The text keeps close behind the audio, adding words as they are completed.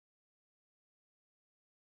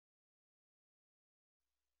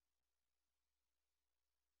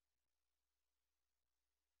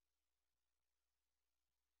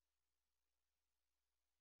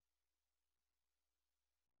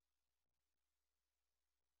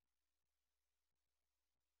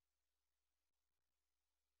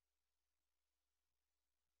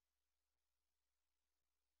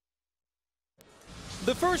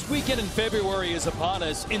The first weekend in February is upon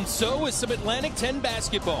us, and so is some Atlantic 10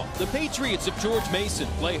 basketball. The Patriots of George Mason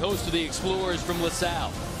play host to the Explorers from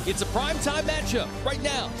LaSalle. It's a primetime matchup right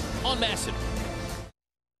now on Masson.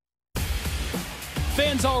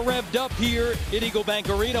 Fans all revved up here at Eagle Bank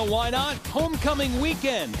Arena. Why not? Homecoming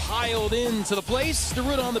weekend piled into the place to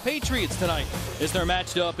root on the Patriots tonight as they're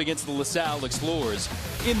matched up against the LaSalle Explorers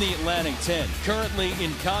in the Atlantic 10. Currently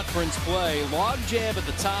in conference play, logjam at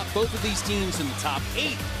the top. Both of these teams in the top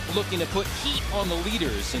 8 looking to put heat on the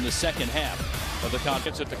leaders in the second half of the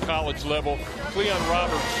conference. At the college level, Cleon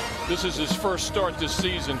Roberts, this is his first start this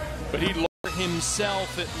season, but he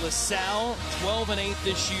himself at LaSalle, 12-8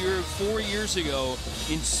 this year. 4 years ago,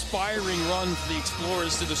 inspiring run for the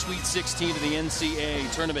Explorers to the Sweet 16 of the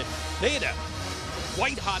NCAA tournament. They had a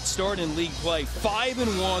white-hot start in league play,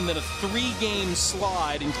 5-1, then a 3-game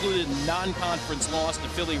slide, included a non-conference loss to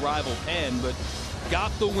Philly rival Penn, but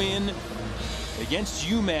got the win against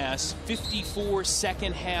UMass, 54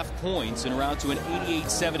 second-half points, and around to an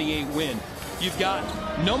 88-78 win. You've got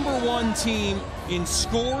 #1 team in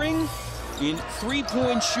scoring, in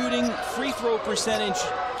three-point shooting, free throw percentage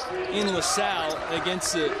in LaSalle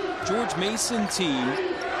against the George Mason team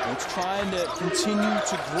that's trying to continue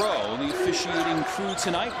to grow. The officiating crew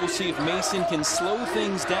tonight, we'll see if Mason can slow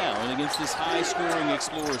things down against this high-scoring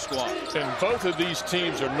Explorer squad. And both of these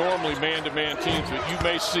teams are normally man-to-man teams, but you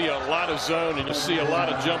may see a lot of zone and you see a lot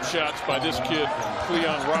of jump shots by this kid,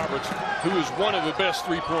 Cleon Roberts, who is one of the best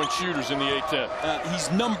three-point shooters in the A-10. He's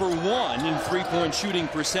 #1 in three-point shooting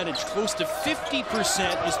percentage, close to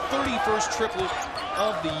 50%. His 31st triple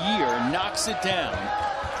of the year, knocks it down.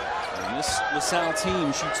 And this LaSalle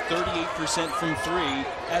team shoots 38% from 3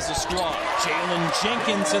 as a squad. Jalen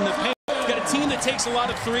Jenkins in the paint. Got a team that takes a lot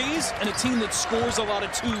of threes and a team that scores a lot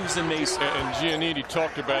of 2s in Mason. And Giannini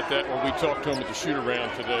talked about that when we talked to him at the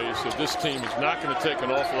shoot-around today. He said this team is not going to take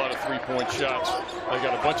an awful lot of three-point shots. They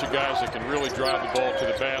got a bunch of guys that can really drive the ball to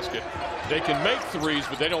the basket. They can make threes,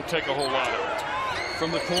 but they don't take a whole lot of them.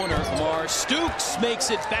 From the corner, Lamar Stooks makes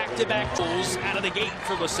it back-to-back goals out of the gate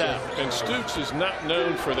for LaSalle. And Stooks is not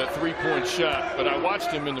known for that three-point shot, but I watched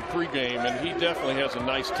him in the pregame, and he definitely has a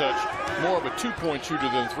nice touch. More of a two-point shooter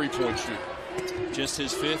than a three-point shooter. Just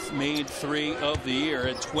his 5th made 3 of the year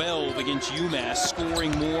at 12 against UMass,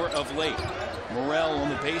 scoring more of late. Morrell on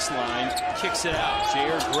the baseline, kicks it out.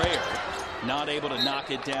 Jair Grayer not able to knock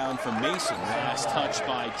it down from Mason. Last touch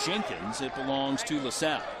by Jenkins. It belongs to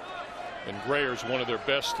LaSalle. And Grayer's one of their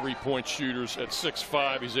best three-point shooters at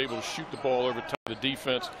 6'5". He's able to shoot the ball over top of the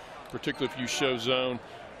defense, particularly if you show zone.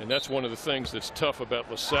 And that's one of the things that's tough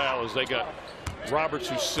about LaSalle is they got Roberts,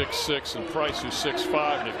 who's 6'6", and Price, who's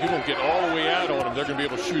 6'5". And if you don't get all the way out on them, they're going to be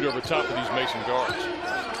able to shoot over top of these Mason guards.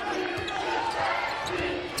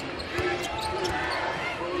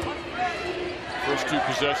 First 2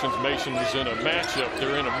 possessions, Mason was in a matchup.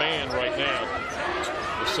 They're in a man right now.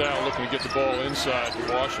 LaSalle looking to get the ball inside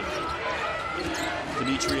to Washington.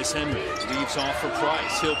 Demetrius Henry leaves off for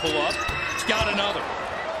Price. He'll pull up. He's got another.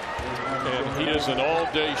 And he is an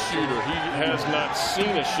all-day shooter. He has not seen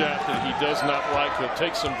a shot that he does not like. He'll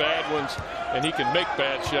take some bad ones, and he can make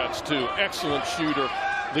bad shots too. Excellent shooter,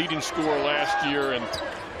 leading scorer last year, and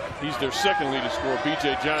he's their second leading scorer,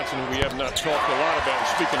 B.J. Johnson, who we have not talked a lot about.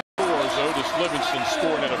 Speaking of scores, Otis Livingston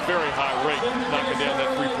scoring at a very high rate, knocking down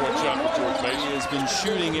that three-point shot for George Mason. He has been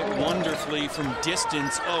shooting it wonderfully from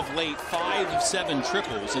distance of late. 5 of 7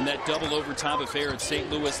 triples in that double overtime affair at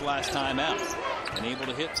St. Louis last time out. And able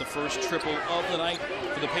to hit the first triple of the night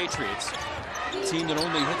for the Patriots. A team that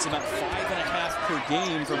only hits about 5.5 per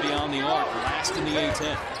game from beyond the arc, last in the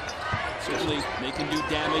A-10. Certainly they can do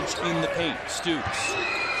damage in the paint. Stooks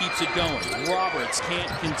keeps it going. Roberts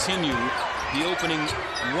can't continue the opening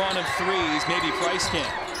run of threes. Maybe Price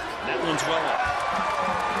can. That one's well up.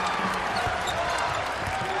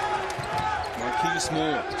 Marquise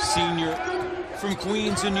Moore, senior from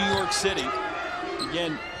Queens in New York City.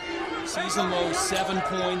 Again, season low, 7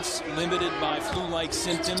 points, limited by flu-like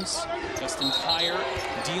symptoms. Justin Kyer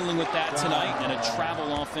dealing with that tonight, and a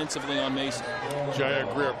travel offensively on Mason.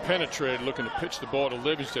 Jair Greer penetrated, looking to pitch the ball to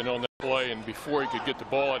Livingston on that play, and before he could get the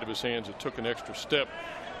ball out of his hands, it took an extra step.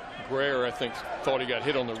 Greer, I think, thought he got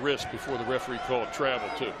hit on the wrist before the referee called travel,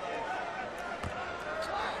 too.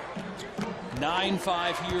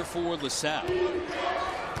 9-5 here for LaSalle.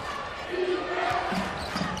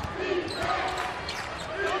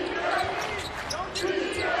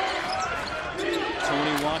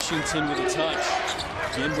 Tony Washington with a touch.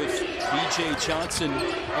 Again with B.J. Johnson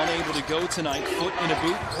unable to go tonight. Foot in a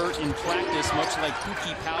boot, hurt in practice, much like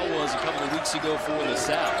Pookie Powell was a couple of weeks ago for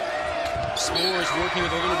LaSalle. Explorers working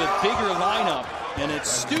with a little bit bigger lineup And it's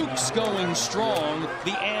Stooks going strong.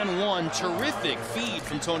 The and one. Terrific feed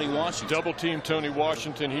from Tony Washington. Double team Tony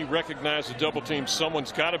Washington. He recognized the double team.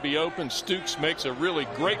 Someone's got to be open. Stooks makes a really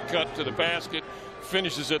great cut to the basket.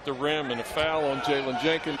 Finishes at the rim, and a foul on Jalen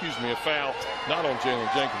Jenkins. Excuse me, a foul not on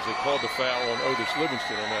Jalen Jenkins. They called the foul on Otis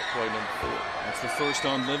Livingston on that play, number 4. That's the first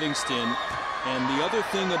on Livingston. And the other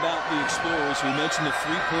thing about the Explorers, we mentioned the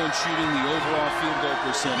three-point shooting, the overall field goal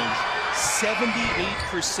percentage,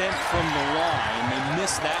 78% from the line. They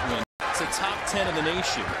missed that one. It's a top 10 of the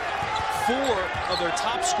nation. 4 of their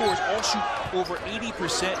top scorers all shoot over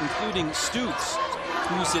 80%, including Stooks,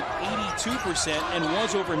 who's at 82% and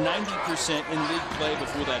was over 90% in league play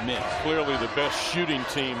before that miss. Clearly the best shooting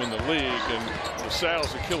team in the league, and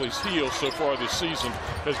LaSalle's Achilles heel so far this season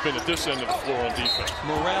has been at this end of the floor on defense.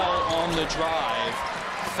 Morrell on the drive,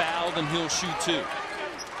 fouled, and he'll shoot 2.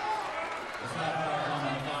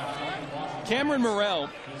 Cameron Morrell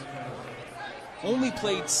only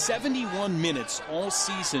played 71 minutes all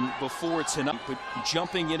season before tonight, but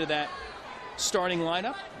jumping into that starting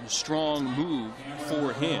lineup, a strong move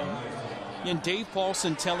for him. And Dave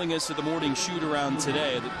Paulson telling us at the morning shoot around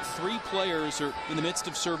today that 3 players are in the midst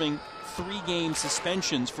of serving 3-game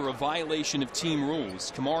suspensions for a violation of team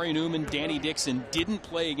rules. Kamari Newman, Danny Dixon didn't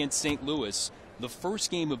play against St. Louis the first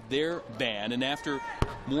game of their ban, and after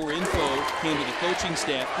more info came to the coaching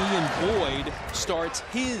staff, Ian Boyd starts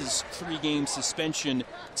his 3-game suspension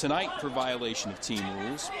tonight for violation of team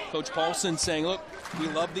rules. Coach Paulson saying, look, we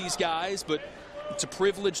love these guys, but it's a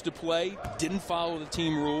privilege to play. Didn't follow the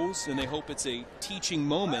team rules, and they hope it's a teaching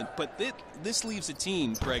moment. But this leaves a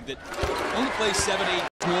team, Craig, that only plays 7-8,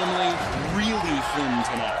 normally really thin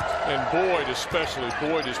tonight. And Boyd especially.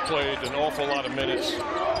 Boyd has played an awful lot of minutes.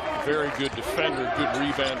 Very good defender, good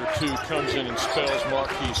rebounder too. Comes in and spells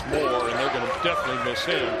Marquise Moore, and they're going to definitely miss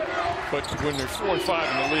him. But when they're 4 and 5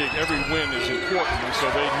 in the league, every win is important, and so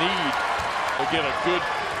they need, again, a good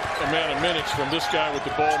amount of minutes from this guy with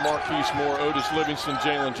the ball, Marquise Moore, Otis Livingston,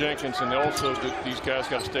 Jalen Jenkins, and also these guys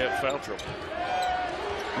got to stay out of foul trouble.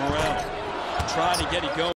 Morrell trying to get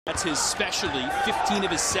it going. That's his specialty. 15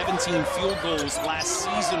 of his 17 field goals last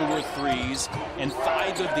season were threes, and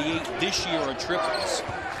 5 of the 8 this year are triples.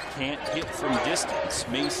 Can't hit from distance.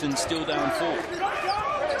 Mason still down 4.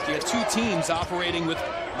 You have 2 teams operating with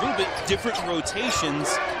a little bit different rotations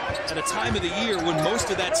at a time of the year when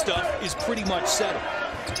most of that stuff is pretty much settled.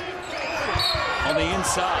 On the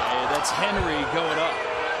inside, that's Henry going up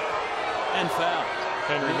and foul.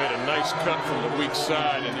 Henry made a nice cut from the weak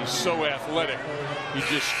side, and he's so athletic. He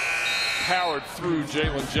just powered through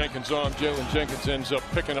Jalen Jenkins' arm. Jalen Jenkins ends up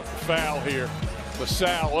picking up the foul here.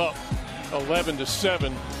 LaSalle up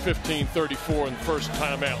 11-7, 15:34 in the first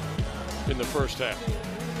timeout in the first half.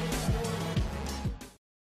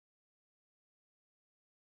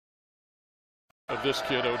 Of this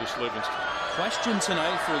kid, Otis Livingston. Question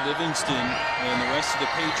tonight for Livingston and the rest of the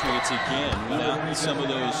Patriots again, without some of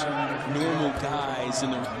those normal guys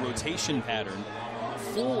in the rotation pattern.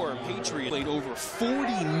 4 Patriots played over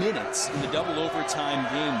 40 minutes in the double overtime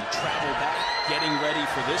game to travel back, getting ready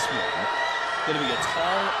for this one. Going to be a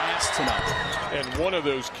tall ask tonight. And one of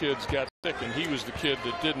those kids got sick, and he was the kid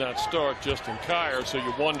that did not start, Justin Kier. So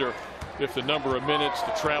you wonder if the number of minutes,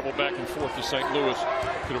 the travel back and forth to St. Louis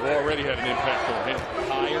could have already had an impact on him.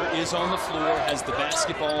 Kier is on the floor, has the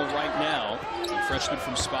basketball right now. A freshman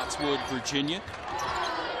from Spotswood, Virginia.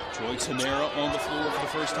 Joy Tamara on the floor for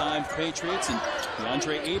the first time for Patriots, and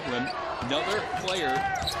DeAndre Abram, another player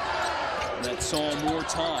that saw more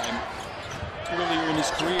time earlier in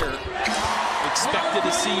his career. Expected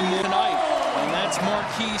to see more tonight, and that's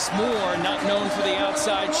Marquise Moore, not known for the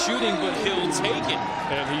outside shooting, but he'll take it.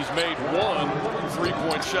 And he's made 1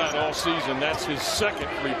 3-point shot all season. That's his 2nd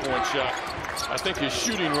 3-point shot. I think his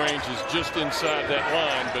shooting range is just inside that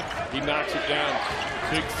line, but he knocks it down.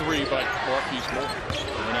 Big 3 by Marquise Moore.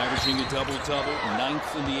 And averaging a double-double,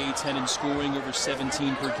 9th in the A-10 in scoring, over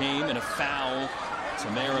 17 per game, and a foul.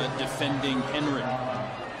 Tamara defending Henry.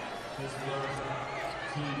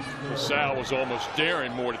 LaSalle was almost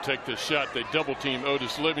daring Moore to take this shot. They double-teamed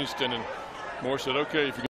Otis Livingston, and Moore said, okay,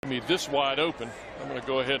 if you give me this wide open, I'm going to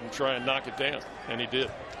go ahead and try and knock it down. And he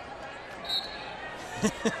did.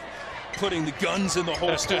 Putting the guns in the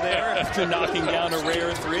holster there after knocking down a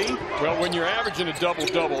rare 3. Well, when you're averaging a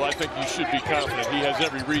double-double, I think you should be confident. He has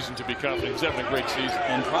every reason to be confident. He's having a great season.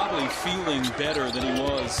 And probably feeling better than he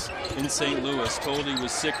was in St. Louis. Told he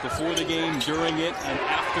was sick before the game, during it, and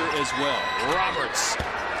after as well. Roberts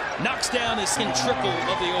knocks down his second triple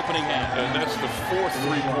of the opening half. And that's the fourth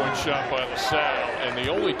three-point shot by LaSalle, and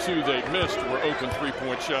the only two they missed were open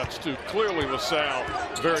three-point shots too. Clearly LaSalle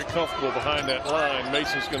very comfortable behind that line.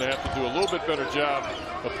 Mason's going to have to do a little bit better job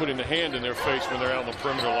of putting the hand in their face when they're out on the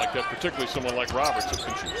perimeter like that, particularly someone like Roberts who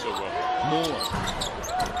can shoot so well. Moore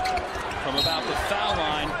from about the foul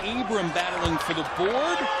line. Abram battling for the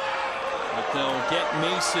board, but they'll get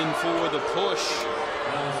Mason for the push.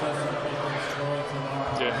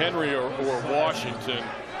 Yeah, Henry or Washington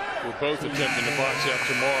were both attempting to box out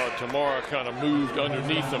Tamara. Tamara kind of moved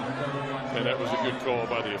underneath them, and that was a good call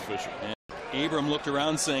by the official. And Abram looked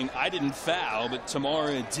around saying, I didn't foul, but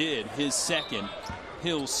Tamara did. His second.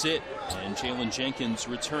 He'll sit, and Jalen Jenkins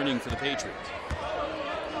returning for the Patriots.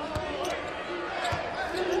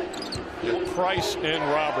 Yeah, Price and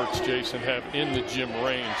Roberts, Jason, have in the gym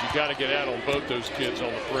range. You got to get out on both those kids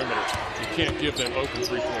on the perimeter. You can't give them open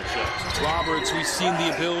three-point shots. Roberts, we've seen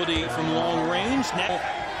the ability from long range. Now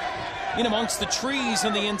in amongst the trees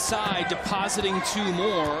on the inside, depositing two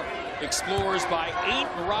more. Explorers by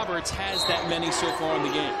 8. Roberts has that many so far in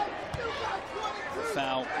the game.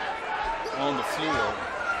 Foul on the floor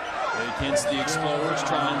against the Explorers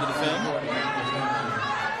trying to defend.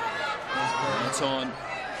 It's on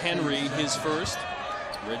Henry, his first.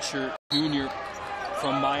 Redshirt junior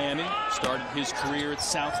from Miami. Started his career at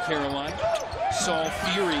South Carolina. Saul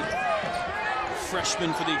Fury,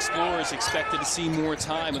 freshman for the Explorers, expected to see more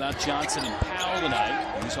time without Johnson and Powell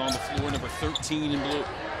tonight. He's on the floor, number 13 in blue.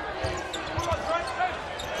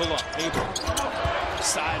 Pull up, Abram.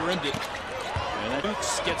 Side rimmed it. And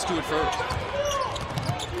Dukes gets to it first.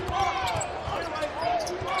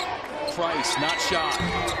 Price, not shot.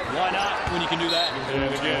 Why not when you can do that?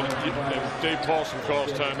 And again, Dave Paulson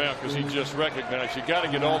calls timeout because he just recognized you got to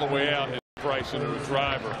get all the way out and Price into a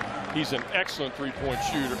driver. He's an excellent three-point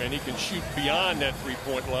shooter, and he can shoot beyond that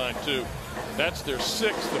three-point line too. That's their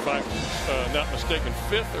 6th, if I'm not mistaken,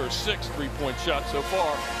 5th or 6th three-point shot so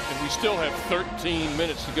far, and we still have 13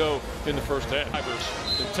 minutes to go in the first half.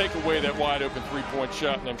 To take away that wide-open three-point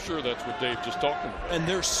shot, and I'm sure that's what Dave just talked about. And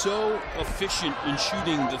they're so efficient in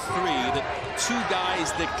shooting the three that two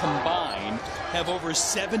guys that combined have over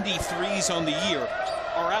 70 threes on the year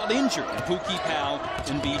are out injured. Pookie Powell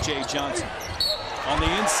and B.J. Johnson. On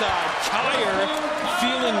the inside, Kyer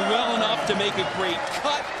feeling well enough to make a great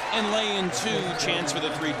cut and lay in two. Chance for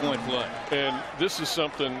the three-point play. And this is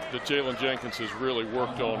something that Jalen Jenkins has really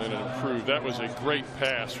worked on and improved. That was a great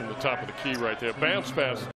pass from the top of the key right there. Bounce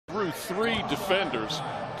pass through 3 defenders.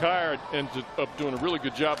 Kyer ended up doing a really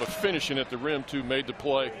good job of finishing at the rim too, made the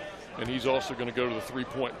play, and he's also going to go to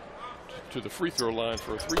the free throw line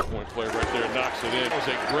for a three-point play right there. Knocks it in. It was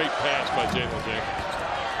a great pass by Jalen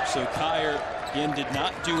Jenkins. So Kyer again did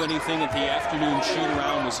not do anything at the afternoon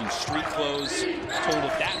shoot-around, was in street clothes. Told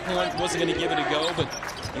at that point wasn't going to give it a go, but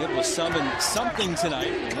able to summon something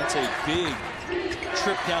tonight. And that's a big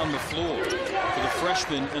trip down the floor for the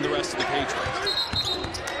freshman and the rest of the Patriots.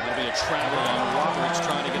 That'll be a travel on Roberts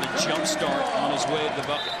trying to get a jump start on his way to the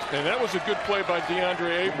bucket. And that was a good play by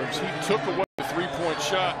DeAndre Abrams. He took away the three-point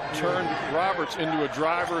shot, turned Roberts into a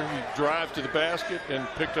driver. He drives to the basket and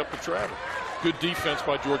picked up the travel. Good defense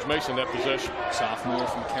by George Mason that possession. Sophomore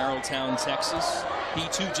from Carrolltown, Texas. He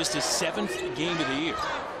too just his 7th game of the year.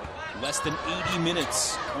 Less than 80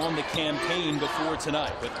 minutes on the campaign before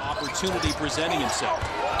tonight, but opportunity presenting himself.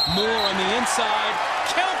 Moore on the inside.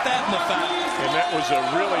 Count that in the foul. And that was a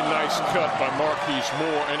really nice cut by Marquise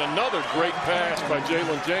Moore, and another great pass by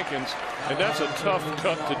Jalen Jenkins. And that's a tough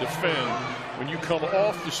cut to defend. When you come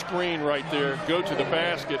off the screen right there, go to the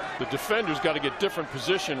basket, the defender's got to get different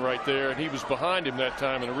position right there, and he was behind him that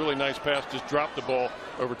time, and a really nice pass just dropped the ball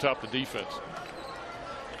over top the defense.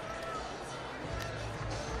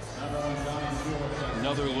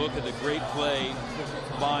 Another look at the great play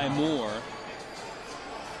by Moore.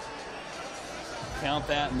 Count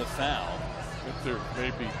that in the foul. If there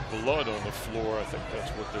may be blood on the floor, I think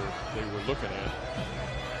that's what they were looking at.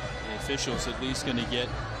 The officials at least going to get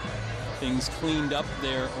things cleaned up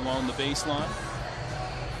there along the baseline.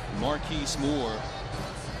 Marquise Moore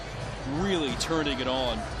really turning it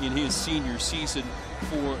on in his senior season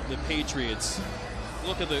for the Patriots.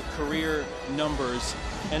 Look at the career numbers.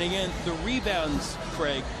 And again, the rebounds,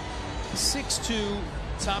 Craig, 6'2",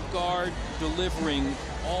 top guard, delivering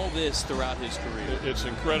all this throughout his career. It's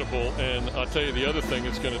incredible, and I'll tell you the other thing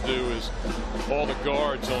it's going to do is all the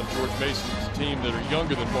guards on George Mason's team that are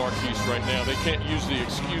younger than Marquise right now, they can't use the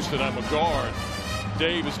excuse that I'm a guard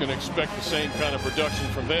Dave is going to expect the same kind of production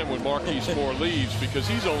from them when Marquise Moore leaves, because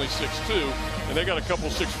he's only 6'2", and they got a couple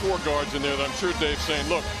 6'4" guards in there that I'm sure Dave's saying,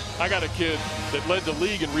 look, I got a kid that led the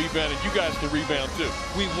league in rebounding. You guys can rebound too.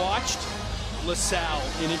 We watched LaSalle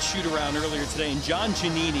in its shoot-around earlier today, and John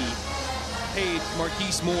Giannini paid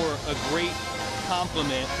Marquise Moore a great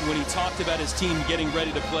compliment when he talked about his team getting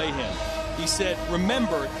ready to play him. He said,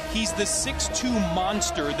 remember, he's the 6'2"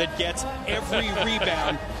 monster that gets every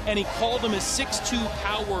rebound, and he called him a 6'2"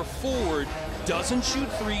 power forward, doesn't shoot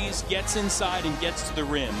threes, gets inside and gets to the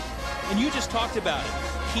rim. And you just talked about it.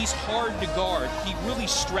 He's hard to guard. He really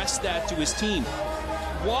stressed that to his team.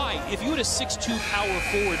 Why? If you had a 6'2" power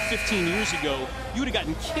forward 15 years ago, you would have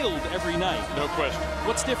gotten killed every night. No question.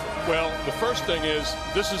 What's different? Well, the first thing is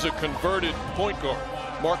this is a converted point guard.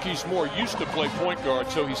 Marquise Moore used to play point guard,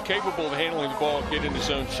 so he's capable of handling the ball and getting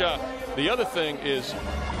his own shot. The other thing is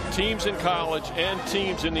teams in college and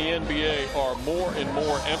teams in the NBA are more and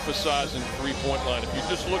more emphasizing the three-point line. If you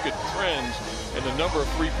just look at trends and the number of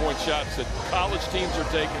three-point shots that college teams are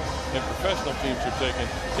taking and professional teams are taking,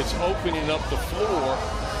 it's opening up the floor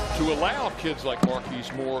to allow kids like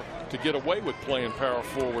Marquise Moore to get away with playing power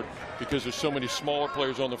forward, because there's so many smaller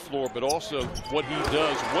players on the floor, but also what he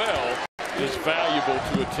does well is valuable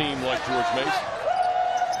to a team like George Mason.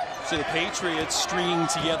 So the Patriots stringing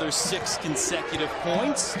together 6 consecutive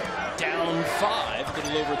points, down 5, a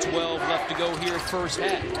little over 12 left to go here first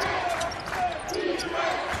half.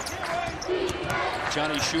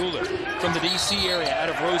 Johnny Schuler from the D.C. area out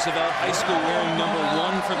of Roosevelt High School, wearing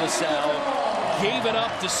 #1 for LaSalle, gave it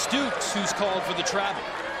up to Stooks, who's called for the travel.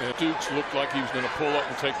 And Stooks looked like he was going to pull up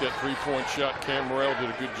and take that three-point shot. Cam Morrell did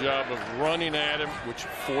a good job of running at him, which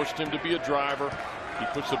forced him to be a driver. He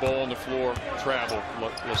puts the ball on the floor, travel,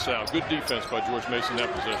 LaSalle. Good defense by George Mason in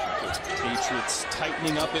that possession, too. Patriots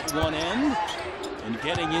tightening up at one end and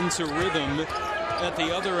getting into rhythm at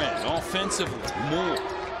the other end. Offensively, Moore.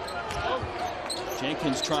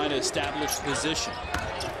 Jenkins trying to establish position.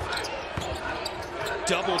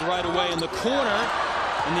 Doubled right away in the corner,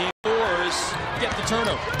 and the Explorers get the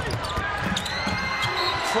turnover.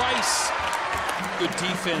 Price. Good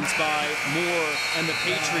defense by Moore and the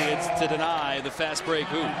Patriots to deny the fast break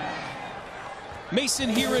hoop. Mason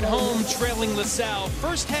here at home trailing LaSalle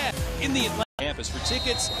first half in the Atlanta campus. For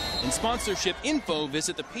tickets and sponsorship info,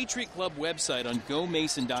 visit the Patriot Club website on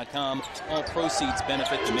GoMason.com. All proceeds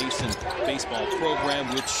benefit the Mason baseball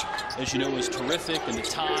program, which, as you know, is terrific, and the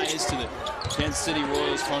ties to the Kansas City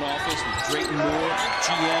Royals front office with Drayton Moore,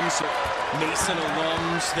 GMs, Mason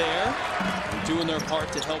alums there. They're doing their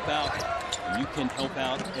part to help out. You can help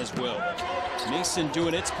out as well. Mason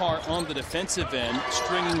doing its part on the defensive end,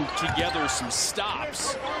 stringing together some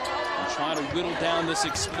stops and trying to whittle down this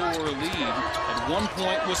Explorer lead. At one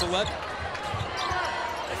point was 11.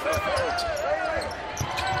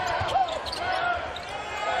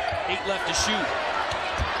 Eight left to shoot.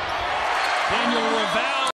 Daniel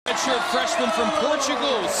Raval, redshirt freshman from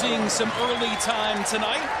Portugal, seeing some early time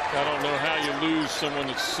tonight. I don't know how you lose someone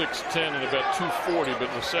that's 6'10" and about 240,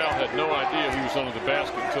 but LaSalle had no idea he was under the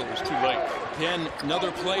basket until it was too late. Again,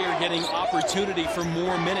 another player getting opportunity for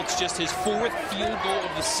more minutes, just his 4th field goal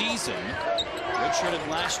of the season. Redshirted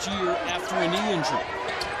last year after a knee injury.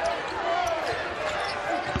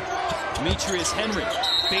 Demetrius Henry,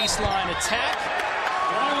 baseline attack,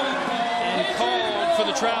 and called for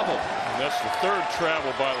the travel. And that's the 3rd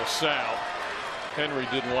travel by LaSalle. Henry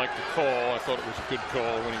didn't like the call. I thought it was a good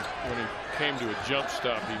call. When he came to a jump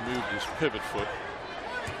stop, he moved his pivot foot.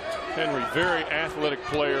 Henry, very athletic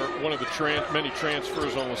player, one of the many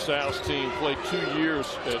transfers on LaSalle's team, played 2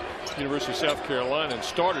 years at University of South Carolina and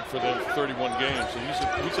started for them for 31 games.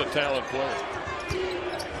 And he's a talented player.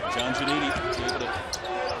 John Giannini able to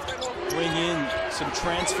bring in some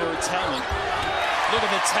transfer talent. Look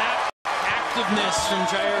at the tap activeness from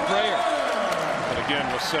Jair Grayer. And again,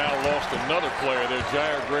 LaSalle lost another player there,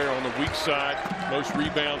 Jair Grayer, on the weak side. Most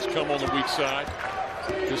rebounds come on the weak side.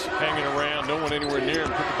 Just hanging around, no one anywhere near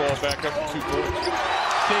him. Put the ball back up to 2 points.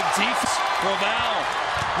 Big defense. Raval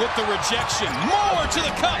with the rejection. Moore to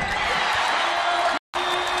the cup.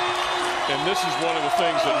 And this is one of the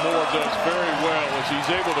things that Moore does very well, is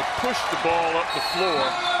he's able to push the ball up the floor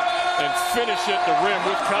and finish at the rim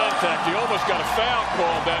with contact. He almost got a foul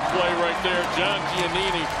call on that play right there. John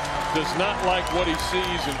Giannini does not like what he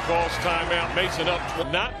sees and calls timeout. Mason up to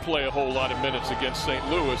not play a whole lot of minutes against St.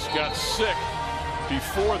 Louis. Got sick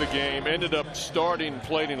before the game. Ended up starting and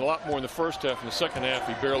played in a lot more in the first half. In the second half,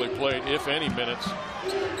 he barely played, if any, minutes.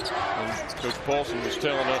 And Coach Paulson was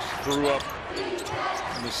telling us threw up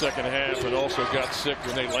in the second half and also got sick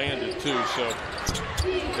when they landed, too. So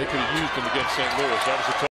they could have used him against St. Louis. That was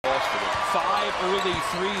a tough loss for them. 5 early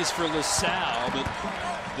threes for LaSalle, but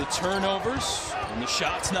the turnovers and the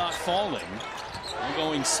shots not falling are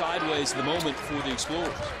going sideways at the moment for the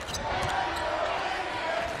Explorers.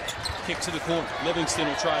 Kick to the corner. Livingston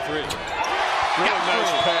will try three. Really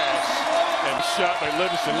nice pass and shot by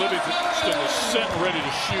Livingston. Livingston was set ready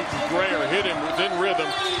to shoot, and Grayer hit him within rhythm.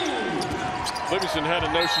 Livingston had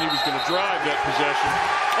a notion he was going to drive that possession.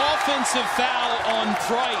 Offensive foul on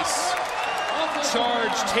Price.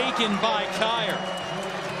 Charge taken by Kyer.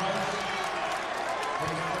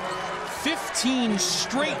 15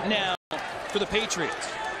 straight now for the Patriots.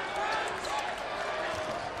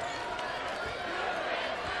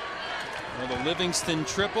 Well, the Livingston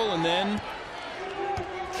triple, and then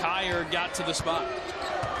Kyer got to the spot.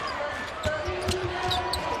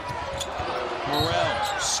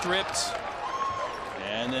 Morrell stripped,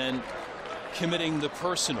 and then committing the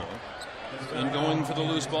personal and going for the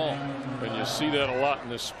loose ball. And you see that a lot in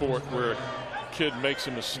this sport, where a kid makes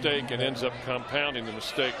a mistake and ends up compounding the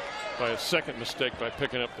mistake by a second mistake by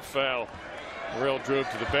picking up the foul. Morrell drove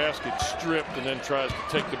to the basket, stripped, and then tries to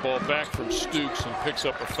take the ball back from Stooks and picks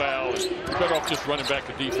up a foul. And better off just running back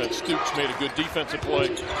to defense. Stooks made a good defensive play.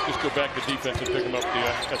 Just go back to defense and pick him up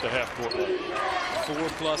at the half-court line.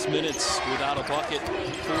 4+ minutes without a bucket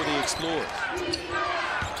for the Explorers.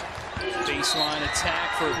 Baseline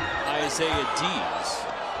attack for Isaiah Dees.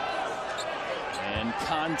 And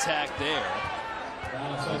contact there.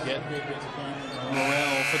 So get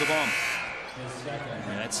Morrell for the bump.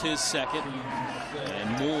 And that's his second.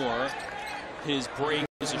 And Moore, his break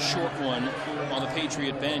is a short one on the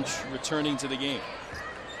Patriot bench, returning to the game.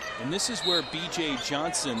 And this is where B.J.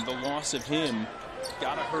 Johnson, the loss of him,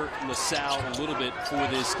 got to hurt LaSalle a little bit for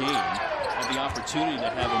this game. Had the opportunity to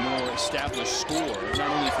have a more established score, not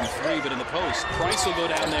only from three, but in the post. Price will go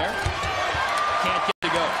down there. Can't get to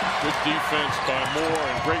go. Good defense by Moore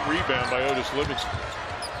and great rebound by Otis Livingston.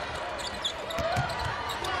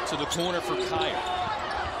 To the corner for Kyer.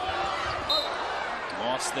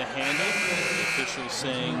 Lost the handle. The official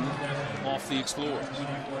saying off the Explorers.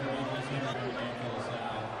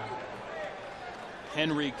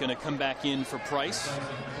 Henry going to come back in for Price.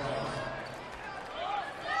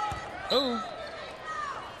 Oh.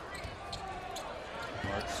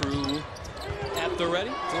 Our crew at the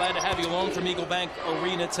ready. Glad to have you along from Eagle Bank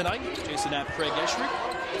Arena tonight. Jason Knapp, Craig Escherick.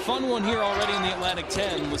 Fun one here already in the Atlantic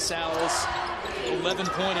 10. LaSalle's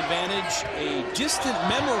 11-point advantage, a distant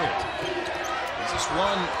memory. As this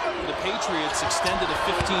run, the Patriots extended a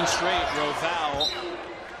 15 straight. Roval,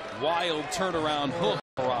 wild turnaround hook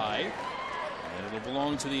awry, and it'll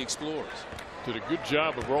belong to the Explorers. Did a good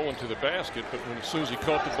job of rolling to the basket, but as soon as he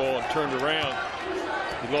caught the ball and turned around,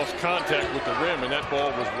 he lost contact with the rim, and that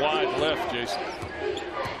ball was wide left, Jason.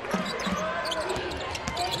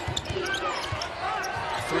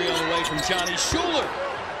 3 on the way from Johnny Schuler.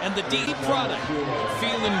 And the deep product,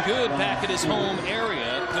 feeling good back at his home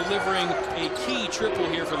area, delivering a key triple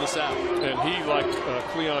here for LaSalle. And he, like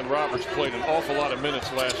Cleon Roberts, played an awful lot of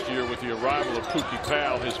minutes last year with the arrival of Pookie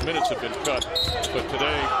Powell. His minutes have been cut, but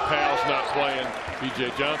today Powell's not playing.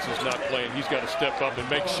 B.J. Johnson's not playing. He's got to step up and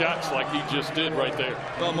make shots like he just did right there.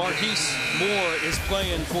 Well, Marquise Moore is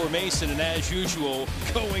playing for Mason, and as usual,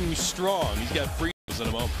 going strong. He's got free throws in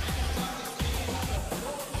a moment.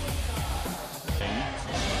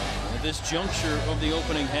 This juncture of the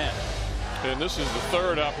opening half. And this is the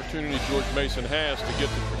third opportunity George Mason has to get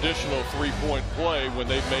the traditional three-point play when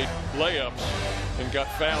they've made layups and got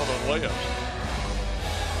fouled on layups.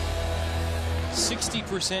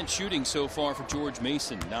 60% shooting so far for George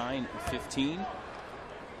Mason, 9 of 15. And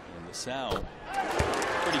LaSalle,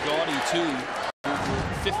 pretty gaudy too, over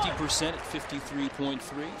 50% at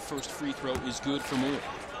 53.3. First free throw is good for Moore.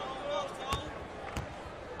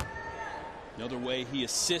 Another way he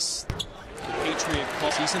assists the Patriot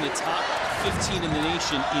call. He's in the top 15 in the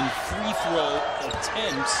nation in free throw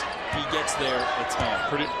attempts. He gets there a ton.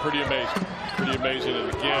 Pretty amazing. Pretty amazing.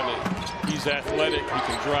 And again, he's athletic. He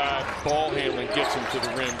can drive. Ball handling gets him to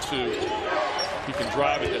the rim too. He can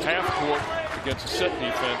drive it at half court against a set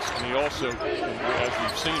defense, and he also, as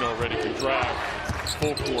we've seen already, can drive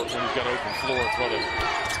full court when he's got open floor in front of him.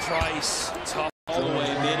 Price, tough. All the way,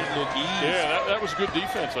 made it look easy. Yeah, that was good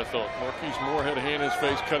defense, I thought. Marquise Moore had a hand in his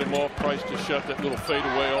face, cut him off. Price just shot that little fade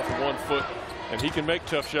away off of 1 foot, and he can make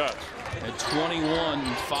tough shots. At 21,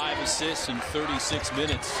 5 assists in 36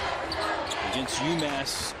 minutes against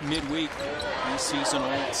UMass midweek. This season,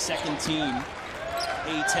 all second team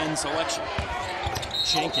A-10 selection.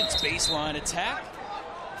 Jenkins, baseline attack.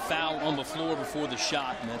 Foul on the floor before the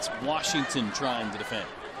shot, and that's Washington trying to defend.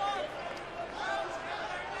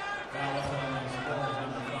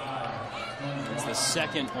 It's a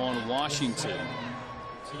second on Washington.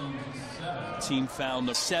 Team foul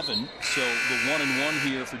number 7, so the 1-and-1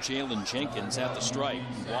 here for Jalen Jenkins at the strike.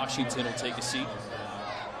 Washington will take a seat.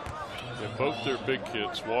 Yeah, both their big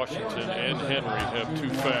kids, Washington and Henry, have 2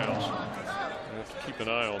 fouls. We have to keep an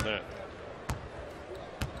eye on that.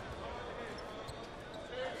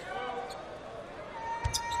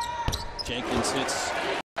 Jenkins hits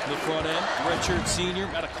the front end. Richard Sr.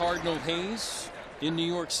 out of Cardinal Hayes in New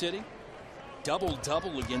York City.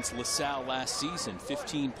 Double-double against LaSalle last season.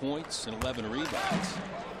 15 points and 11 rebounds.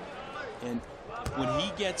 And when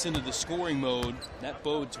he gets into the scoring mode, that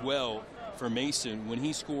bodes well for Mason. When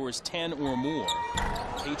he scores 10 or more,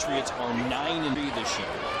 Patriots are 9-3 this year.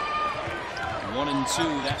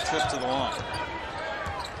 1-2, that trip to the line.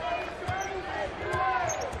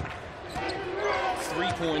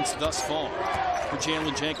 3 points thus far for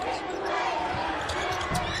Jalen Jenkins.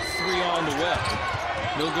 3 on the way.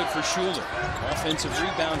 No good for Schuler. Offensive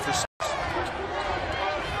rebound for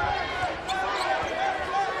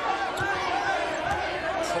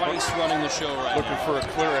Price running the show right Looking now. for a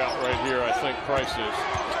clear out right here, I think Price is.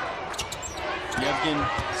 Yevgen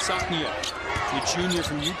Sakhnyev, the junior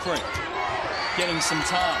from Ukraine, getting some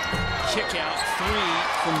time. Kick out 3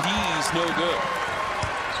 from Dees, no good.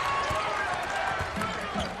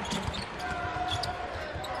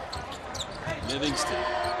 Livingston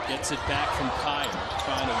gets it back from Kyer,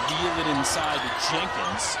 trying to wheel it inside to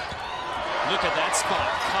Jenkins. Look at that spot.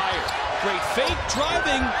 Kyer, great fake,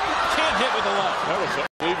 driving, can't hit with the left. That was an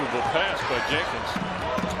unbelievable pass by Jenkins.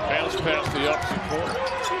 Bounce past the opposite corner.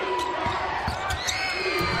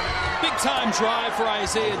 Big time drive for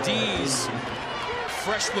Isaiah Dees,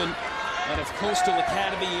 freshman out of Coastal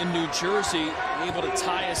Academy in New Jersey, able to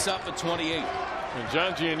tie us up at 28. And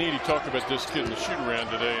John Giannitti talked about this kid in the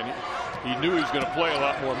shoot-around today, and he knew he was going to play a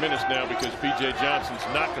lot more minutes now because B.J. Johnson's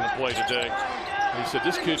not going to play today. And he said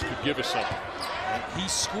this kid could give us something. He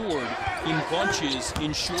scored in bunches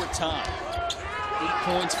in short time. 8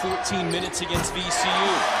 points, 14 minutes against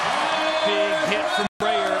VCU. Big hit from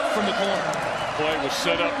Breyer from the corner. Play was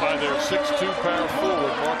set up by their 6'2" power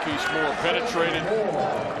forward. Marquise Moore penetrated,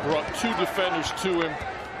 brought 2 defenders to him.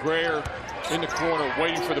 Breyer in the corner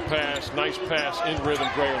waiting for the pass. Nice pass in rhythm.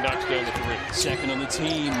 Breyer knocks down the 3. Second on the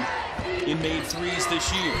team in made threes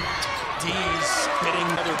this year. Dees hitting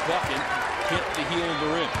another bucket. Hit the heel of the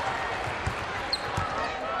rim.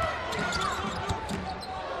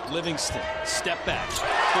 Livingston, step back.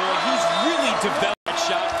 Boy, he's really developed that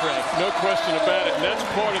shot, Craig. No question about it, and that's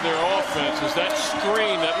part of their offense, is that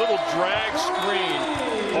screen, that little drag screen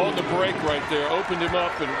on the break right there. Opened him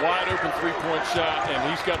up and wide open 3-point shot, and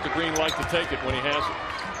he's got the green light to take it when he has it.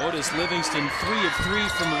 Otis Livingston, 3 of 3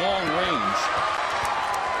 from long range.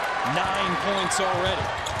 9 points already.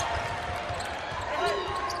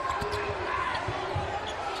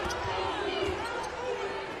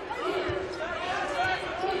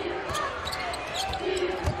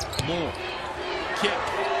 Moore, kick,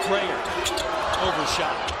 Breyer,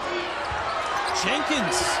 overshot.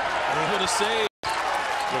 Jenkins, able to save.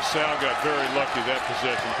 LaSalle got very lucky that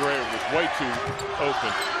possession. Breyer was way too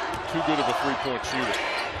open. Too good of a 3-point shooter.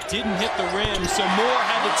 Didn't hit the rim, so Moore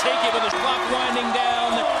had to take it with his clock winding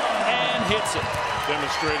down and hits it.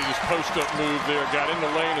 Demonstrated his post-up move there. Got in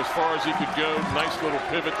the lane as far as he could go. Nice little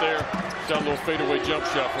pivot there. Got a little fadeaway jump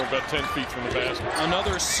shot from about 10 feet from the basket.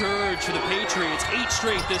 Another surge for the Patriots. 8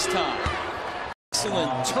 straight this time.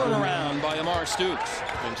 Excellent turnaround by Amar Stooks.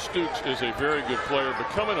 And Stooks is a very good player,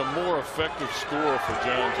 becoming a more effective scorer for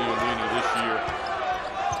John Giannini this year.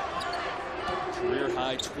 Career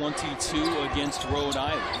high 22 against Rhode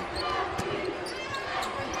Island.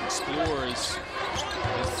 Explorers,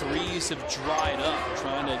 the threes have dried up,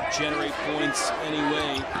 trying to generate points any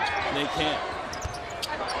way they can.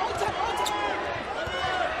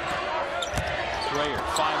 Breyer,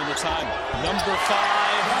 5 in the timeout. Number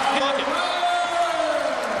 5, bucket.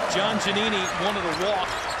 John Giannini wanted a walk,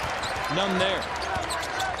 none there.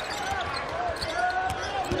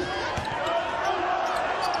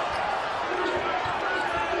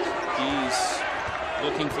 He's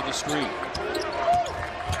looking for the screen.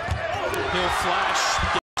 He'll flash,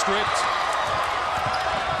 get stripped.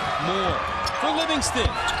 Moore for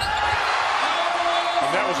Livingston.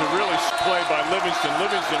 And that was a really play by Livingston.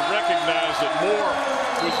 Livingston recognized that Moore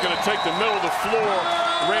was going to take the middle of the floor,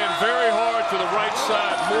 ran very hard to the right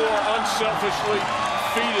side. Moore unselfishly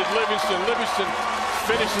feeded Livingston. Livingston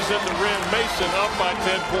finishes at the rim. Mason up by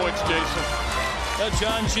 10 points, Jason.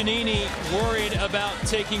 John Giannini worried about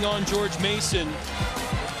taking on George Mason.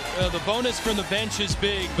 The bonus from the bench is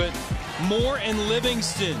big, but Moore and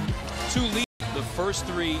Livingston, 2 lead. The first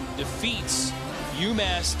 3 defeats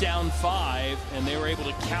UMass down 5, and they were able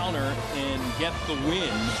to counter and get the win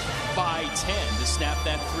by 10 to snap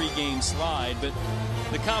that 3-game slide. But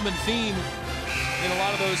the common theme in a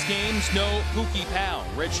lot of those games, no Pookie Powell,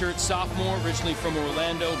 redshirt sophomore, originally from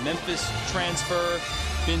Orlando, Memphis transfer,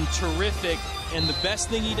 been terrific. And the best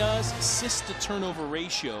thing he does, assist to turnover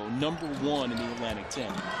ratio, #1 in the Atlantic 10.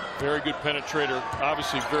 Very good penetrator,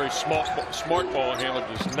 obviously very smart ball handler,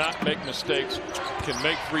 does not make mistakes, can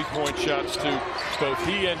make 3-point shots too. Both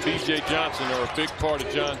he and B.J. Johnson are a big part of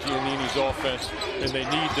John Giannini's offense, and they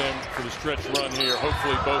need them for the stretch run here.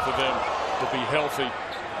 Hopefully both of them will be healthy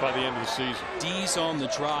by the end of the season. D's on the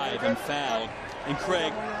drive and fouled. And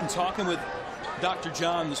Craig, in talking with Dr.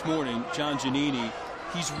 John this morning, John Giannini,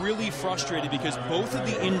 he's really frustrated because both of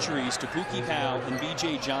the injuries to Pookie Powell and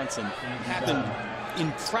B.J. Johnson happened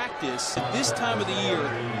in practice. This time of the year,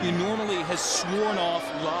 he normally has sworn off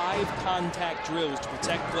live contact drills to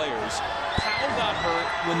protect players. Powell got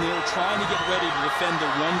hurt when they were trying to get ready to defend the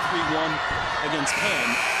 1-3-1 against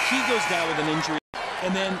Penn. He goes down with an injury.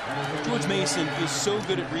 And then George Mason is so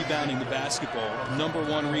good at rebounding the basketball,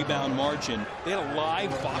 #1 rebound margin. They had a live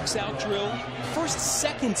box-out drill. First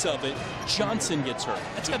seconds of it, Johnson gets hurt.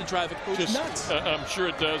 That's got to drive a coach nuts. I'm sure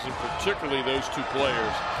it does, and particularly those two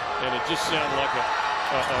players. And it just sounded like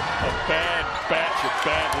a bad batch of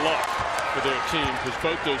bad luck for their team, because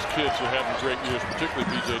both those kids are having great years, particularly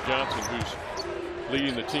B.J. Johnson, who's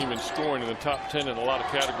leading the team in scoring in the top 10 in a lot of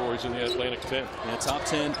categories in the Atlantic 10. Yeah, top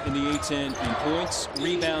 10 in the A-10 in points,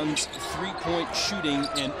 rebounds, 3-point shooting,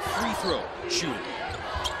 and free throw shooting.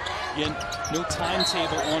 Again, no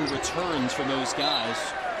timetable on returns from those guys.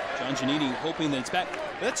 John Giannini hoping that it's back.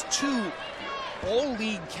 That's 2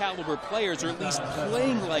 all-league caliber players, or at least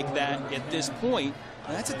playing like that at this point.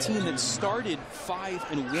 And that's a team that started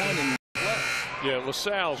 5-1 in Yeah,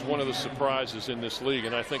 LaSalle's one of the surprises in this league,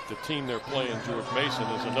 and I think the team they're playing, George Mason,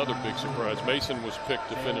 is another big surprise. Mason was picked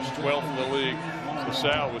to finish 12th in the league.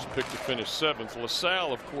 LaSalle was picked to finish 7th.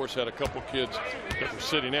 LaSalle, of course, had a couple kids that were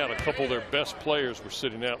sitting out. A couple of their best players were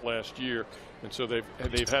sitting out last year, and so they've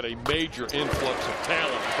had a major influx of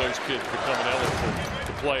talent with those kids becoming eligible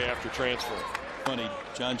to play after transferring. Funny,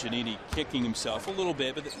 John Giannini kicking himself a little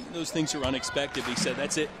bit, but those things are unexpected. He said,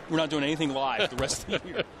 that's it. We're not doing anything live the rest of the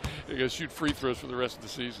year. You're going to shoot free throws for the rest of the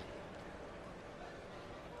season.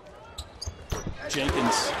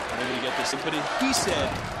 Jenkins able to get this. But he said,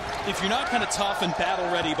 if you're not kind of tough and battle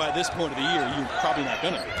ready by this point of the year, you're probably not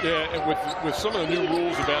going to. Yeah, and with some of the new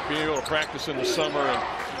rules about being able to practice in the summer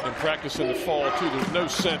and practice in the fall too, there's no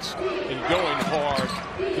sense in going hard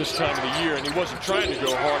this time of the year. And he wasn't trying to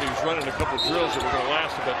go hard. He was running a couple of drills that were going to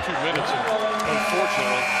last about 2 minutes. And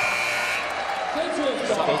unfortunately,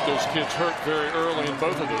 both those kids hurt very early in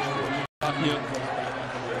both of those drills.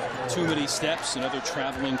 Too many steps, another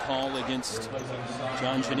traveling call against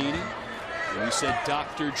John Giannini. And we said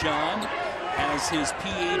Dr. John has his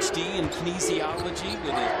PhD in kinesiology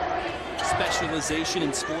with a specialization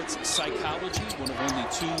in sports psychology, one of only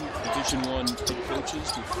 2 Division I head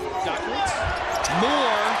coaches with doctorates.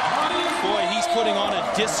 Moore, boy, he's putting on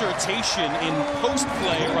a dissertation in post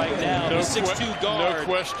play right now. The 6'2" guard. No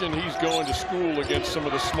question he's going to school against some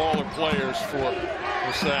of the smaller players for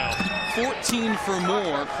LaSalle. 14 for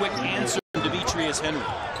Moore. Quick answer from Demetrius Henry.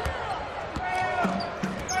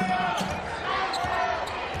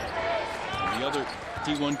 And the other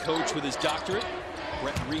D1 coach with his doctorate,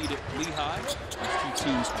 Brett Reed at Lehigh. These 2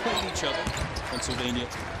 teams played each other. Pennsylvania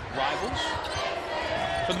rivals.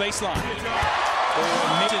 For the baseline.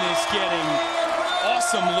 Mason is getting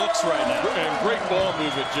awesome looks right now. And great ball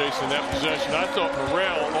movement, Jason, that possession. I thought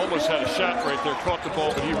Morrell almost had a shot right there, caught the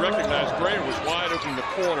ball, but he recognized Grayer was wide open in the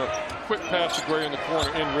corner. Quick pass to Grayer in the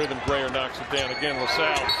corner, in rhythm. Grayer knocks it down. Again,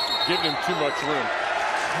 LaSalle giving him too much room.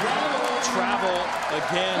 Travel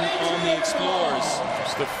again on the Explorers.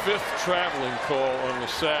 It's the 5th traveling call on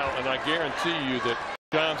LaSalle, and I guarantee you that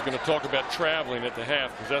John's going to talk about traveling at the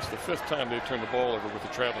half, because that's the 5th time they've turned the ball over with the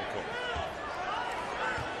traveling call.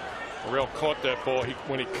 Morrell caught that ball.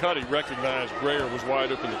 When he cut, he recognized Grayer was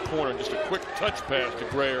wide open in the corner. Just a quick touch pass to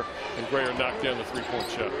Grayer, and Grayer knocked down the 3-point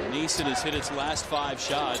shot. Mason has hit its last 5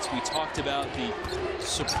 shots. We talked about the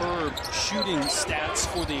superb shooting stats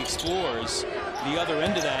for the Explorers. The other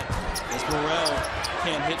end of that is Morrell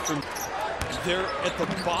can't hit from. They're at the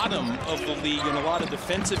bottom of the league in a lot of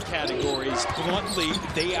defensive categories. Bluntly,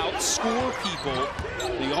 they outscore people.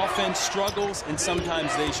 The offense struggles, and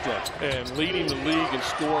sometimes they struggle. And leading the league in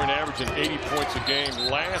scoring, averaging 80 points a game.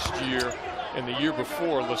 Last year and the year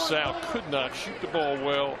before, LaSalle could not shoot the ball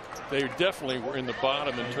well. They definitely were in the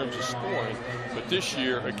bottom in terms of scoring. But this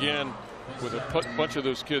year, again, with a bunch of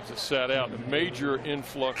those kids that sat out, a major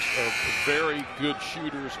influx of very good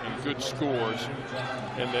shooters and good scorers.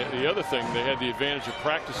 And the other thing, they had the advantage of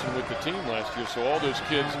practicing with the team last year. So all those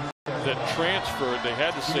kids that transferred, they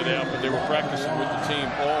had to sit out, but they were practicing with the team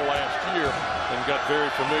all last year and got very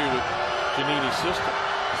familiar with Giannini's system.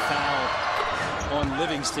 Foul on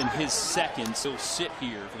Livingston, his second. So sit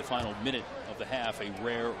here for the final minute of the half. A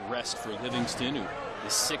rare rest for Livingston, who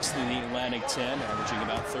is 6th in the Atlantic 10, averaging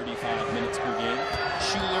about 35 minutes per game.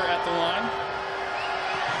 Schuler at the line.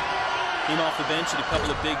 Came off the bench at a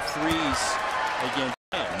couple of big threes against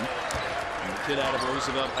them. And the kid out of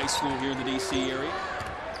Roosevelt High School here in the D.C. area.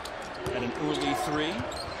 Had an early three.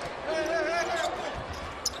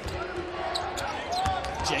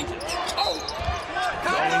 Jenkins.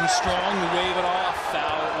 Going strong, wave it off.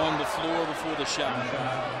 Foul on the floor before the shot.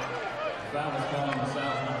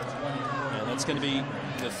 And that's going to be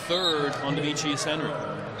the third on Demetrius Henry.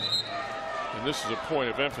 And this is a point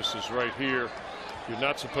of emphasis right here. You're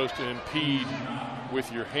not supposed to impede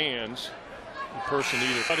with your hands the person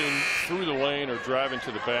either cutting through the lane or driving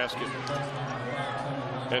to the basket.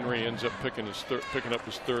 Henry ends up picking up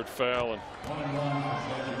his third foul, and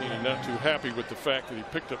he's not too happy with the fact that he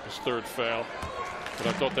picked up his third foul. But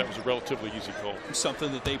I thought that was a relatively easy call.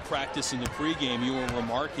 Something that they practice in the pregame. You were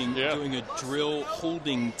remarking, doing a drill,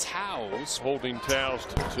 holding towels. Holding towels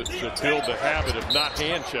to build the habit of not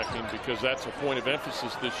hand checking, because that's a point of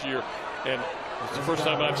emphasis this year. And it's the first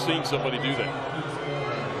time I've seen somebody do that.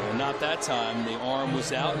 Well, not that time. The arm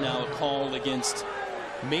was out. Now a call against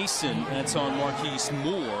Mason. That's on Marquise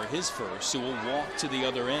Moore, his first. So we'll walk to the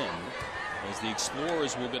other end as the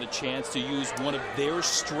Explorers will get a chance to use one of their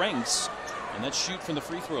strengths, and that's shoot from the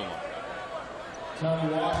free throw line.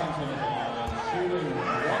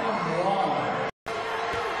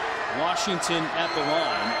 Washington at the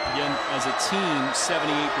line. Again, as a team,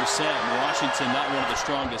 78%. Washington not one of the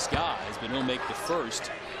strongest guys, but he'll make the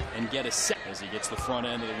first and get a set as he gets the front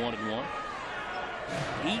end of the 1-and-1.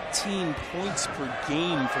 18 points per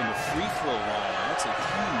game from the free throw line. That's a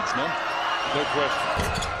huge number. No question.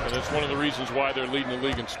 And it's one of the reasons why they're leading the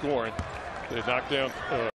league in scoring. They knock down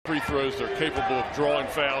free throws. They're capable of drawing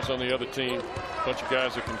fouls on the other team. A bunch of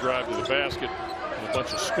guys that can drive to the basket, and a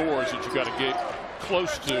bunch of scores that you got to get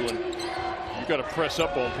close to, and you got to press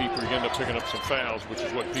up on people. You end up picking up some fouls, which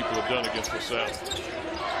is what people have done against LaSalle.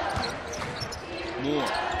 Moore.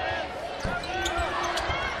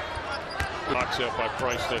 Knocks out by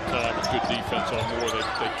Price that time. A good defense on Moore.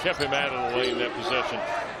 They kept him out of the lane that possession.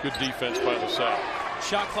 Good defense by LaSalle.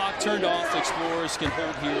 Shot clock turned off. Explorers can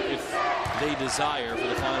hold here if they desire for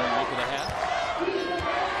the final look of the half.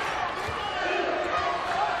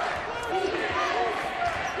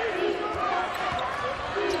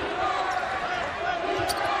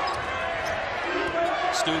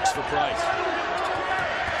 Stooks for Price.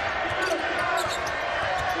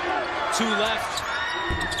 2 left.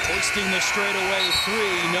 Hoisting the straightaway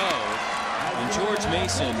three, no. And George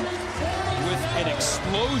Mason with an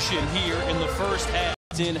explosion here in the first half.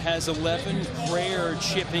 Has 11, Greer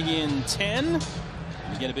chipping in 10.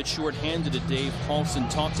 Again, a bit short-handed that Dave Paulson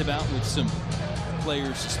talked about with some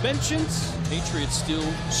player suspensions. Patriots still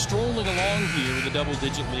strolling along here with a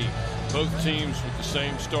double-digit lead. Both teams with the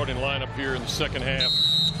same starting lineup here in the second half.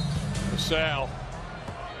 LaSalle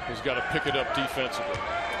has got to pick it up defensively.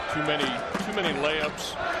 Too many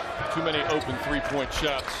layups, too many open three-point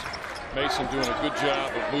shots. Mason doing a good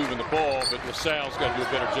job of moving the ball, but LaSalle's got to do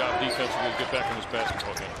a better job defensively to get back in this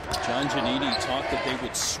basketball game. John Giannini talked that they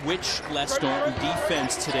would switch Les Norton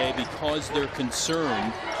defense today because they're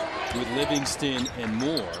concerned with Livingston and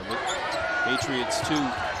Moore. But Patriots' 2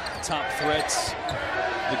 top threats,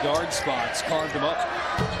 the guard spots, carved them up.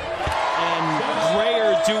 And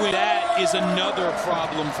Greer doing that is another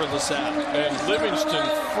problem for LaSalle. And Livingston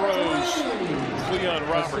froze Cleon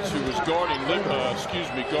Roberts, who was guarding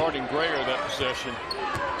Greer that possession.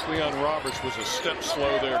 Cleon Roberts was a step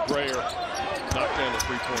slow there. Greer knocked down the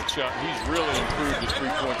three-point shot. He's really improved his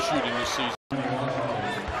three-point shooting this season.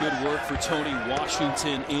 Good work for Tony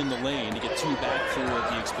Washington in the lane to get 2 back for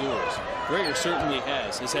the Explorers. Greer certainly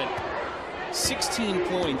has had 16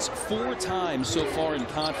 points 4 times so far in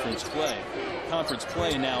conference play.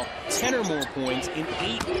 And now 10 or more points in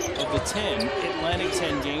 8 of the 10 Atlantic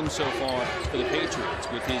 10 games so far for the Patriots,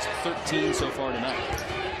 with his 13 so far tonight.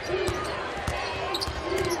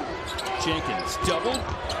 Jenkins double.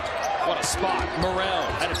 What a spot. Morrell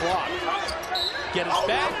had it blocked. Get it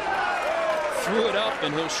back. Threw it up,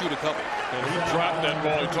 and he'll shoot a couple. And he dropped that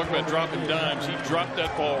ball. He talked about dropping dimes. He dropped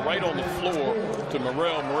that ball right on the floor to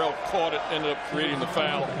Morrell. Morrell caught it, ended up creating the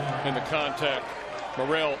foul and the contact.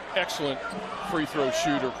 Morrell, excellent free throw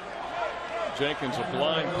shooter. Jenkins, a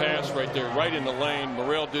blind pass right there, right in the lane.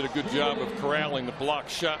 Morrell did a good job of corralling the block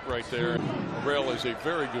shot right there. Morrell is a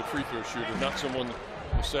very good free throw shooter, not someone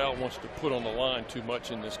that SALLE wants to put on the line too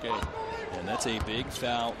much in this game. And that's a big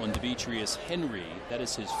foul on Demetrius Henry. That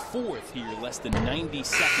is his fourth here, less than 90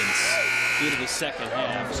 seconds into the second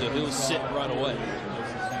half, so he'll sit right away.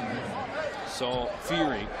 So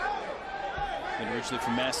Fury, originally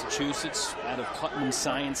from Massachusetts, out of Putnam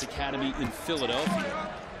Science Academy in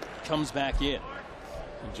Philadelphia, comes back in.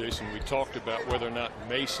 And Jason, we talked about whether or not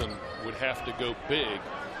Mason would have to go big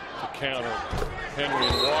to counter Henry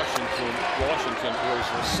and Washington, or is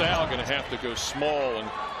LaSalle going to have to go small? And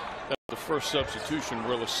that's the first substitution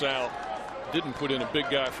where LaSalle didn't put in a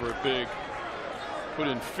big guy for a big, put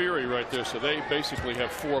in Fury right there. So they basically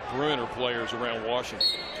have 4 perimeter players around Washington.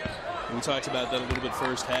 We talked about that a little bit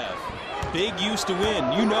first half. Big used to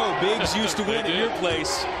win. You know, Big's used to win at your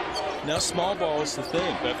place. Now small ball is the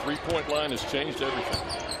thing. That three-point line has changed everything.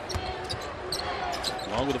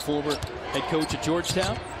 Along with the former head coach at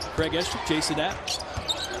Georgetown, Craig Escher, Jason Knapp.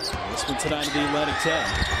 This one tonight at the Atlantic 10.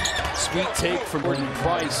 Sweet take from Gordon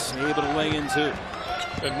Price, able to lay in two.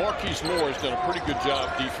 And Marquise Moore has done a pretty good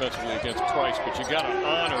job defensively against Price, but you got to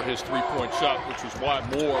honor his three-point shot, which was why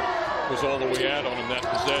Moore was all the way out on him that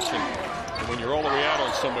possession. And when you're all the way out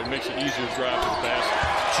on somebody, it makes it easier to drive to the basket.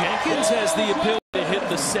 Jenkins has the ability to hit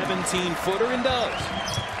the 17-footer and does.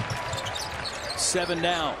 7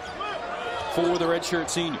 now for the redshirt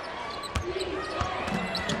senior.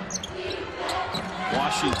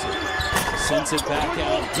 Washington sends it back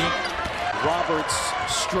out deep. Roberts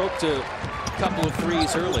stroked a couple of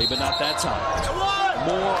threes early, but not that time.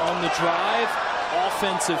 Moore on the drive.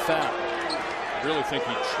 Offensive foul. I really think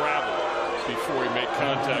he traveled before he made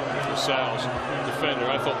contact with LaSalle's defender.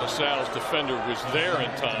 I thought LaSalle's defender was there in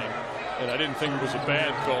time, and I didn't think it was a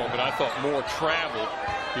bad call, but I thought Moore traveled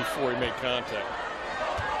before he made contact.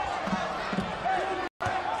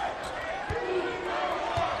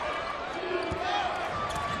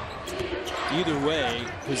 Either way,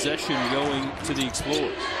 possession going to the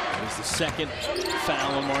Explorers. That is the second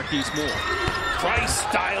foul on Marquise Moore. Price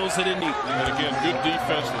dials it in deep. And again, good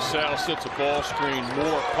defense. LaSalle sets a ball screen.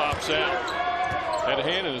 Moore pops out. Had a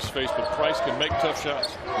hand in his face, but Price can make tough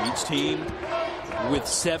shots. Each team with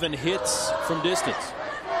 7 hits from distance.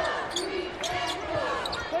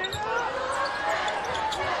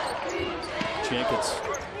 Jenkins.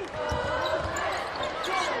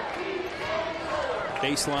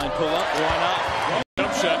 Baseline pull up, why not?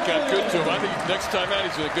 Jump shot got good to him. I think next time out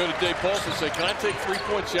he's going to go to Dave Paulson and say, can I take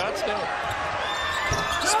 3-point shots now?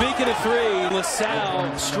 Speaking of 3,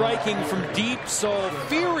 LaSalle striking from deep, saw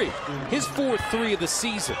Fury, his 4th 3 of the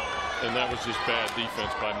season. And that was just bad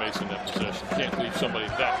defense by Mason that possession. Can't leave somebody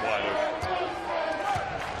that wide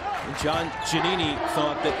open. John Giannini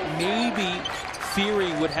thought that maybe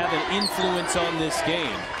Fury would have an influence on this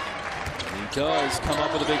game. And he does come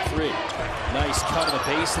up with a big 3. Nice cut of the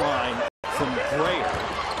baseline from Grayer,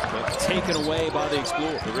 but taken away by the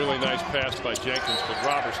Explorers. A really nice pass by Jenkins, but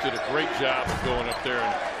Roberts did a great job of going up there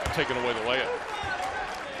and taking away the layup.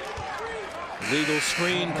 Legal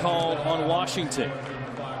screen called on Washington.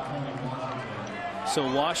 So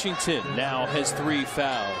Washington now has 3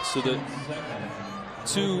 fouls. So the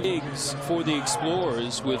 2 bigs for the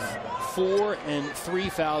Explorers with 4 and 3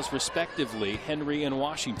 fouls respectively, Henry and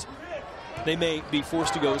Washington. They may be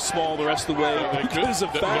forced to go small the rest of the way because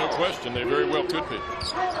of foul. No question, they very well could be.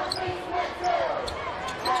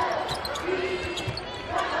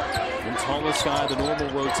 And tallest guy, the normal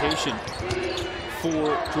rotation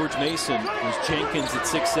for George Mason was Jenkins at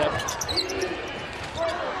 6'7".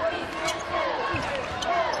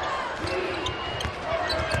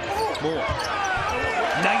 Moore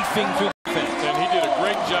knifing through the fence. And he did a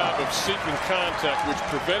great job of seeking contact, which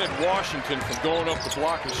prevented Washington from going up to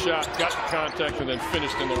block the shot, got the contact, and then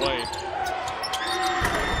finished in the lane.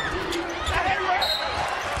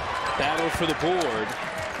 Battle for the board.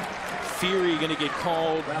 Fury going to get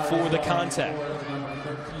called for the contact.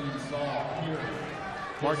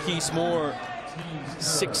 Marquise Moore,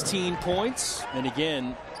 16 points, and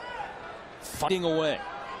again, fighting away.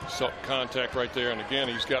 So contact right there, and again,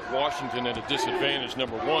 he's got Washington at a disadvantage,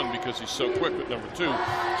 number 1, because he's so quick, but number 2,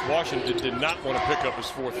 Washington did not want to pick up his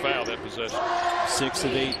 4th foul that possession. 6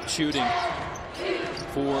 of 8 shooting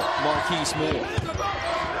for Marquise Moore.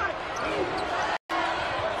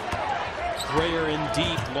 Grayer in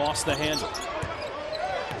deep, lost the handle.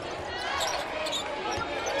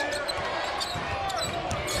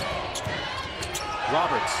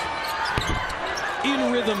 Roberts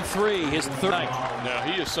in rhythm 3, his 3rd night. Now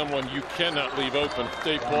he is someone you cannot leave open.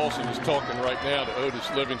 Dave Paulson is talking right now to Otis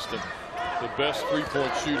Livingston. the best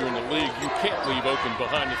three-point shooter in the league. You can't leave open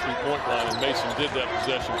behind the three-point line, and Mason did that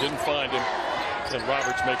possession, didn't find him, and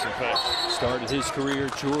Roberts makes him pay. Started his career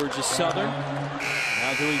at Georgia Southern,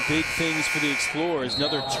 now doing big things for the Explorers.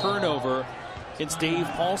 Another turnover against Dave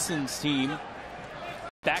Paulson's team.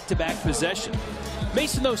 Back-to-back possession.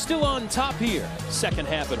 Mason, though, still on top here. Second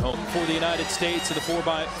half at home for the United States in the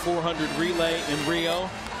 4x400 relay in Rio.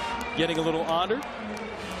 Getting a little honored.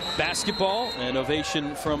 Basketball, an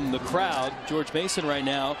ovation from the crowd. George Mason right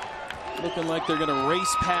now looking like they're going to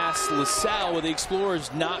race past LaSalle, with the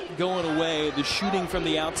Explorers not going away. The shooting from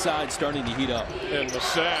the outside starting to heat up. And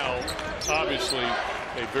LaSalle, obviously,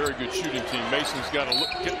 a very good shooting team. Mason's got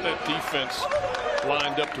to get that defense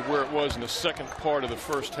lined up to where it was in the second part of the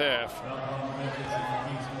first half.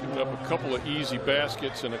 Giving up a couple of easy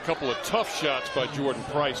baskets and a couple of tough shots by Jordan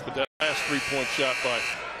Price, but that last three-point shot by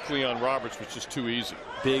Cleon Roberts was just too easy.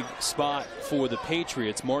 Big spot for the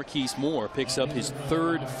Patriots. Marquise Moore picks up his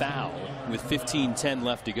third foul with 15:10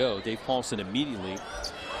 left to go. Dave Paulson immediately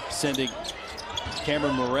sending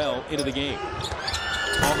Cameron Morrell into the game.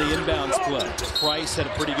 On the inbounds play, Price had a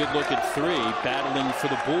pretty good look at three, battling for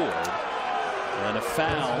the board. And a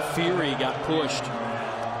foul. Fury got pushed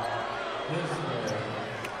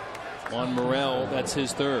on Morrell. That's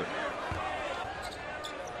his third.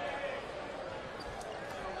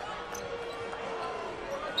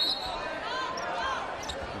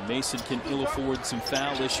 Mason can ill afford some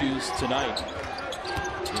foul issues tonight.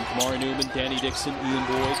 Kamari Newman, Danny Dixon, Ian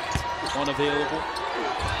Boyd unavailable.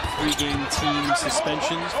 3-game team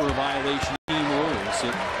suspensions for a violation of team rules.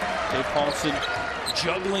 Dave Paulson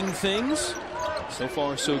juggling things. So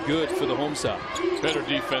far, so good for the home side. Better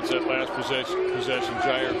defense that last possession.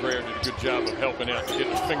 Jair Greer did a good job of helping out to get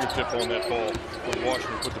his fingertip on that ball when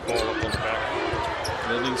Washington put the ball up on the back.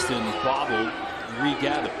 Livingston bobbled,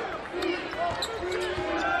 regathered.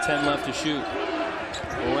 10 left to shoot.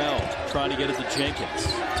 Morrell trying to get it to Jenkins.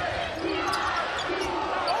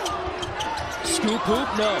 Scoop hoop,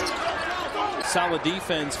 no. Solid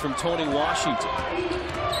defense from Tony Washington.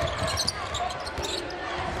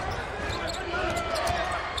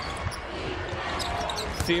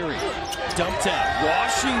 Fury dumped out.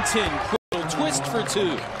 Washington, quick twist for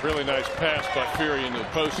two. Really nice pass by Fury into the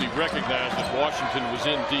post. He recognized that Washington was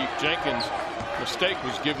in deep. Jenkins' mistake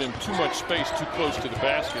was giving him too much space, too close to the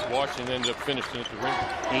basket. Washington ended up finishing at the rim.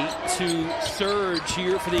 8-2 surge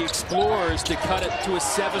here for the Explorers to cut it to a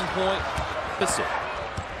 7-point deficit.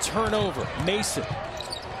 Turnover, Mason.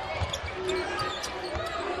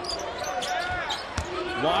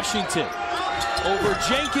 Washington over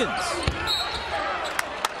Jenkins.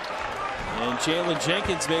 And Jalen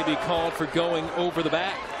Jenkins may be called for going over the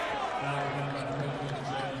back.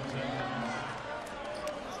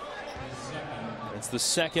 It's the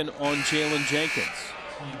second on Jalen Jenkins.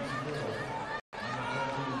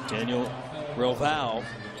 Daniel Roval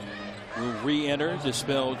will re-enter to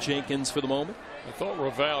spell Jenkins for the moment. I thought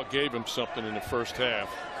Roval gave him something in the first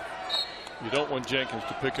half. You don't want Jenkins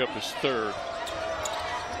to pick up his third.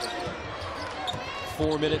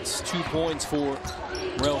 4 minutes, 2 points for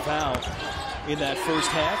Roval in that first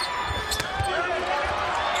half.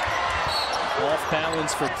 Off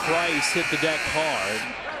balance for Price, hit the deck hard.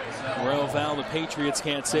 Roval, the Patriots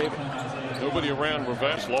can't save it. Nobody around.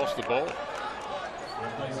 Roval lost the ball.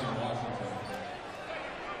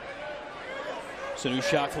 So new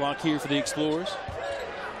shot clock here for the Explorers.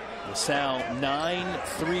 LaSalle 9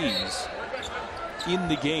 threes in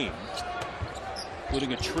the game,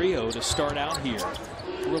 putting a trio to start out here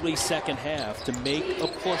early second half to make a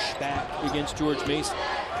push back against George Mason.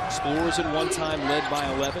 Explorers at one time led by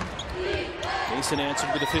 11. Mason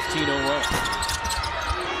answered with a 15-0 run.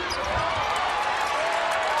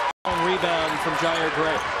 Rebound from Jair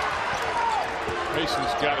Gray.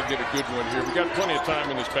 Mason's got to get a good one here. We got plenty of time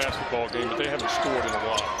in this basketball game, but they haven't scored in a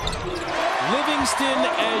while. Livingston,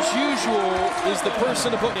 as usual, is the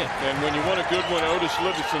person to put in. And when you want a good one, Otis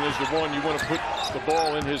Livingston is the one you want to put the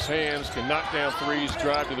ball in his hands, can knock down threes,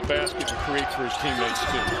 drive to the basket, and create for his teammates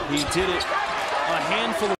too. He did it a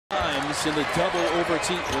handful of times in the double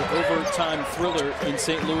overtime thriller in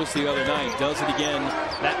St. Louis the other night. Does it again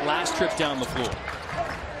that last trip down the floor.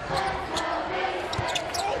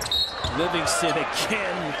 Livingston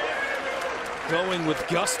again going with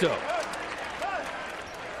gusto.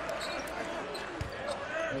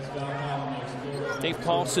 Dave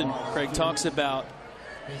Paulson, Craig, talks about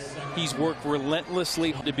he's worked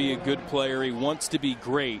relentlessly to be a good player. He wants to be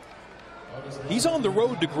great. He's on the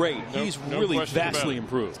road to great. He's really vastly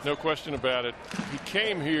improved. No question about it. He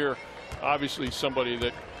came here, obviously somebody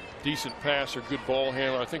that decent passer, good ball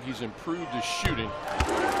handler. I think he's improved his shooting,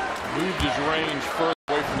 moved his range further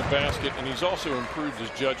away from the basket, and he's also improved his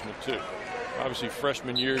judgment too. Obviously,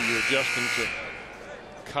 freshman year, you're adjusting to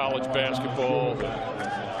college basketball, the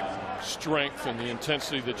strength and the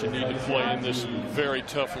intensity that you need to play in this very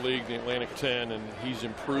tough league, the Atlantic 10, and he's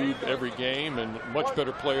improved every game and much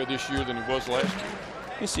better player this year than he was last year.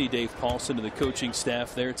 You see Dave Paulson and the coaching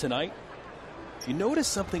staff there tonight. You notice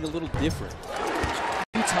something a little different.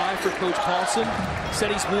 Blue tie for Coach Paulson.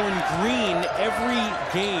 Said he's worn green every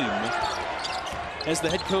game as the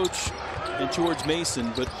head coach and George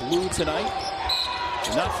Mason, but blue tonight.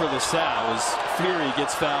 And not for LaSalle as Fury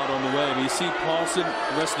gets fouled on the way. But you see Paulson,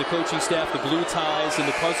 the rest of the coaching staff, the blue ties and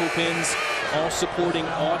the puzzle pins, all supporting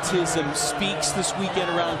Autism Speaks this weekend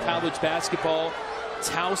around college basketball.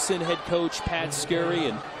 Towson head coach Pat Scurry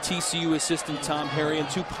and TCU assistant Tom Harrion,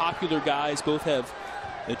 two popular guys, both have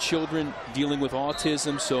the children dealing with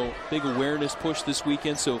autism, so big awareness push this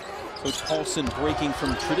weekend. So Coach Paulson breaking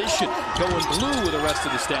from tradition, going blue with the rest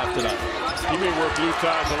of the staff tonight. He may wear blue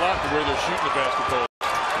ties a lot the way they're shooting the basketball.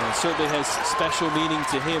 And it certainly has special meaning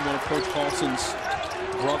to him. One of Coach Paulson's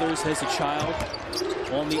brothers has a child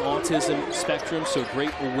on the autism spectrum, so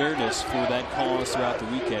great awareness for that cause throughout the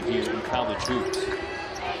weekend here in college hoops.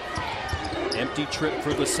 Empty trip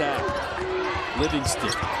for LaSalle.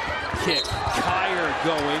 Livingston, kick, Kyer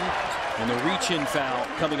going, and the reach-in foul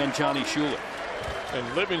coming on Johnny Schuler.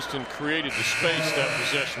 And Livingston created the space that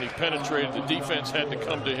possession. He penetrated. The defense had to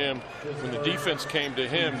come to him. When the defense came to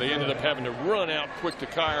him, they ended up having to run out quick to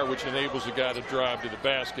Kyer, which enables the guy to drive to the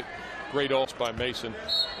basket. Great alts by Mason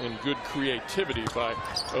and good creativity by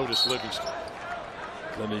Otis Livingston.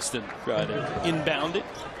 Livingston tried to inbound it,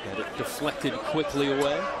 had it deflected quickly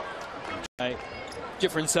away.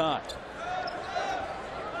 Different side.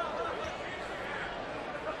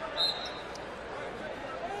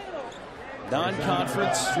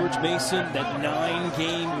 Non-conference, George Mason, that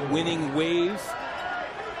 9-game winning wave.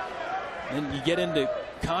 And you get into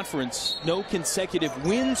conference, no consecutive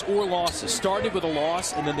wins or losses. Started with a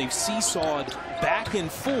loss, and then they've seesawed back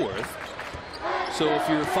and forth. So if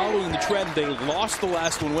you're following the trend, they lost the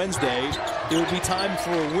last one Wednesday. It would be time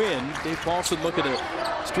for a win. Dave Paulson looking to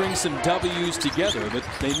string some W's together, but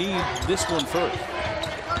they need this one first.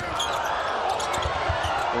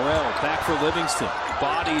 Morrell back for Livingston.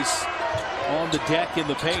 Bodies on the deck in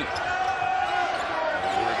the paint. Worried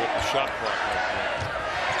about the shot clock right now.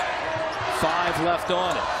 5 left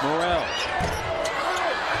on it. Morrell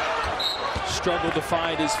struggled to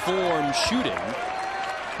find his form shooting,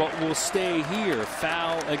 but will stay here.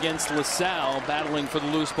 Foul against LaSalle, battling for the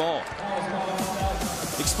loose ball.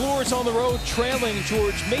 Explorers on the road, trailing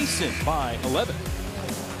George Mason by 11.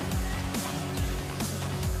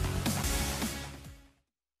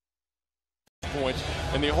 Points,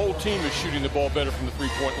 and the whole team is shooting the ball better from the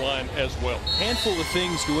three-point line as well. Handful of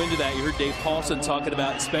things go into that. You heard Dave Paulson talking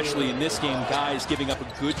about, especially in this game, guys giving up a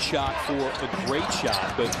good shot for a great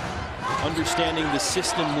shot, but understanding the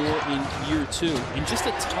system more in year 2, and just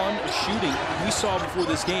a ton of shooting. We saw before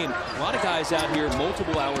this game a lot of guys out here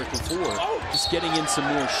multiple hours before just getting in some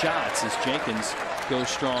more shots as Jenkins goes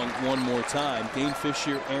strong one more time. Dane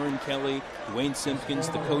Fisher, Aaron Kelly, Dwayne Simpkins,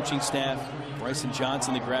 the coaching staff, Bryson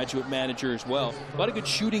Johnson, the graduate manager as well. A lot of good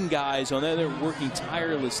shooting guys on there. They're working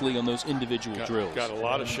tirelessly on those individual drills. Got a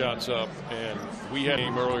lot of shots up, and we had a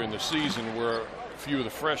game earlier in the season where a few of the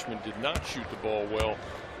freshmen did not shoot the ball well,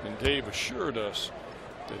 and Dave assured us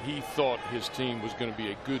that he thought his team was going to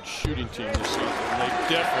be a good shooting team this season. And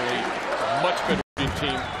they definitely are a much better shooting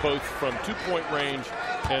team, both from two-point range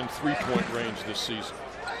and three-point range this season.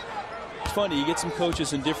 It's funny, you get some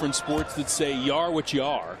coaches in different sports that say you are what you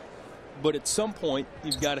are, but at some point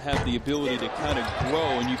you've got to have the ability to kind of grow,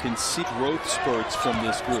 and you can see growth spurts from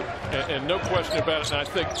this group. And no question about it, and I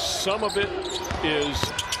think some of it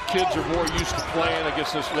is kids are more used to playing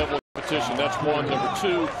against this level of competition. That's one. Number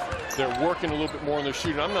two, they're working a little bit more on their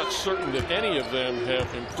shooting. I'm not certain that any of them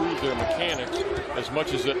have improved their mechanics as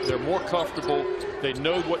much as that they're more comfortable. They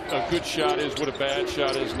know what a good shot is, what a bad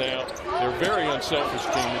shot is now. They're a very unselfish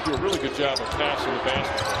team. They do a really good job of passing the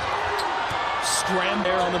basketball. Scram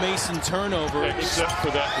there on the Mason turnover. Except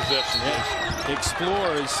for that possession. Yeah.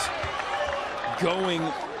 Explorers going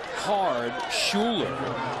hard. Schuler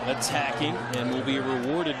attacking and will be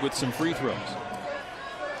rewarded with some free throws.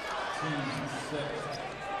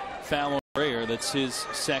 Foul on Rayer. That's his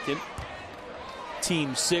second.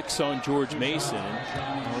 Team 6 on George Mason.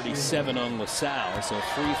 Already 7 on LaSalle. So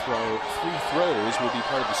free throws will be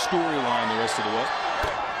part of the storyline the rest of the way.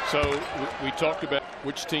 So we talked about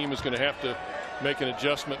which team is going to have to make an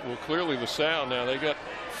adjustment. Well, clearly LaSalle now, they got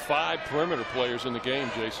 5 perimeter players in the game,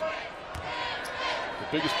 Jason. The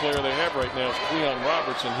biggest player they have right now is Cleon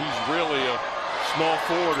Roberts, and he's really a small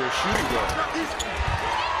forward or a shooting guard.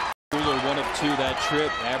 Schuler 1 of 2 that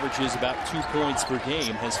trip, averages about 2 points per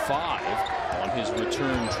game, has 5 on his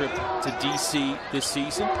return trip to D.C. this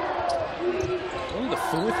season. Only the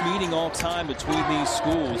 4th meeting all time between these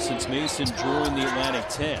schools since Mason joined the Atlantic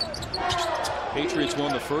 10. Patriots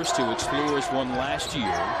won the first 2. Explorers won last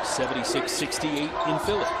year, 76-68 in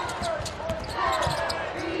Philly.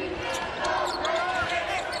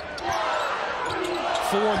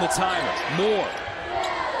 Four on the timer. Moore.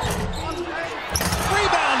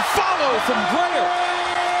 Rebound follow from Greer.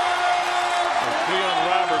 Cleon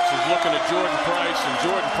Roberts is looking at Jordan Price, and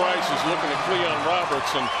Jordan Price is looking at Cleon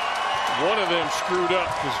Roberts, and one of them screwed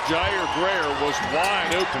up because Jair Greer was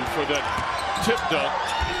wide open for that tip dunk.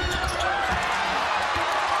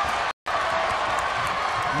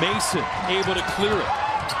 Mason able to clear it.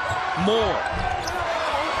 Moore.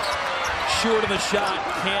 Short of the shot,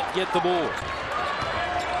 can't get the board.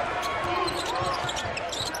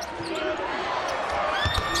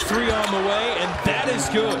 Three on the way, and that is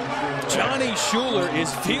good. Johnny Schuler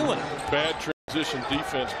is feeling it. Bad transition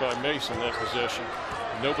defense by Mason that possession.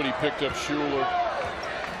 Nobody picked up Schuler.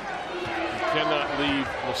 You cannot leave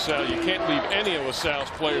LaSalle. You can't leave any of LaSalle's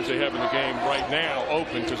players they have in the game right now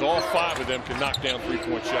open, because all 5 of them can knock down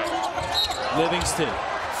 3-point shots. Livingston,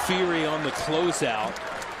 Fury on the closeout.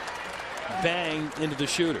 Bang into the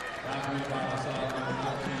shooter.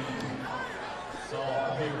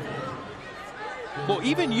 Well,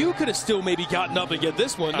 even you could have still maybe gotten up and get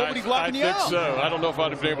this one. Nobody blocking you out. I think so. I don't know if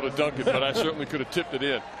I'd have been able to dunk it, but I certainly could have tipped it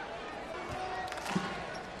in.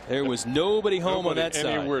 There was nobody home on that side.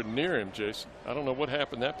 Anywhere near him, Jason. I don't know what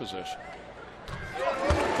happened that possession.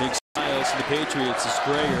 Big smiles to the Patriots as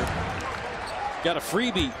Greer got a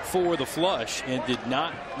freebie for the flush and did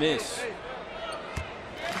not miss.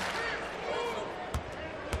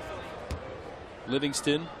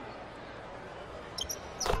 Livingston.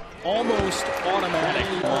 Almost automatic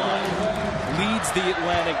line. Leads the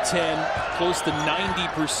Atlantic 10 close to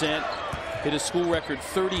 90%. Hit a school record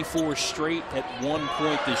 34 straight at 1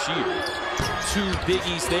 point this year. 2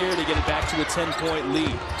 biggies there to get it back to a 10-point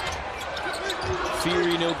lead.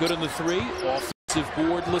 Fury no good on the 3. Offensive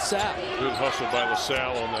board LaSalle. Good hustle by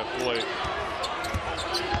LaSalle on that play.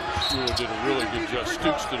 Schuler did a really good job.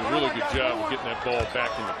 Stoops did a really good job of getting that ball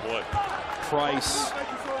back into play. Price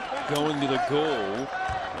going to the goal.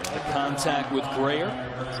 The contact with Greer.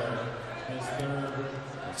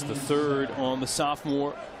 It's the 3rd on the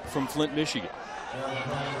sophomore from Flint, Michigan.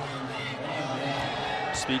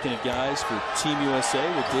 Speaking of guys for Team USA,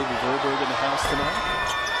 with David Verberg in the house tonight.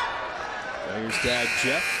 Grier's dad,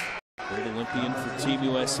 Jeff, great Olympian for Team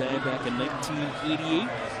USA back in 1988.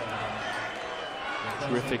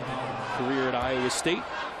 Terrific career at Iowa State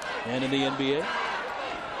and in the NBA.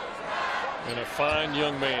 And a fine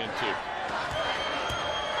young man, too.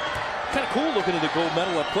 Kind of cool looking at the gold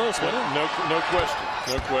medal up close, wasn't it? No question.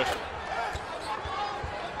 No question.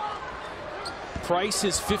 Price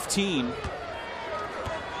is 15.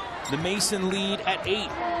 The Mason lead at 8.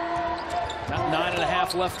 About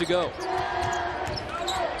 9.5 left to go.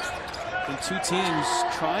 And 2 teams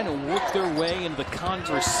trying to work their way into the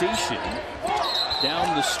conversation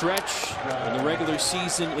down the stretch in the regular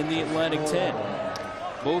season in the Atlantic 10.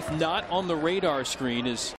 Both not on the radar screen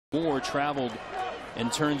as Moore traveled and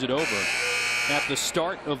turns it over at the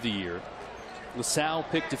start of the year. LaSalle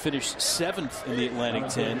picked to finish 7th in the Atlantic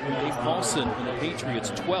 10. Dave Paulson and the Patriots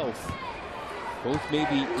 12th. Both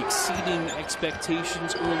maybe exceeding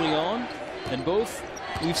expectations early on, and both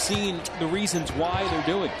we've seen the reasons why they're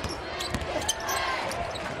doing it.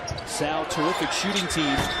 LaSalle, terrific shooting team,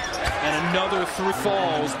 and another 3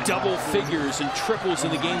 falls, double figures and triples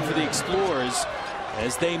in the game for the Explorers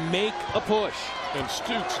as they make a push. And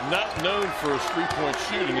Stoops, not known for his 3-point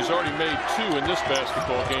shooting, has already made 2 in this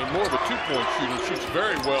basketball game. More of a 2-point shooter. Shoots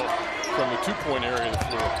very well from the 2-point area of the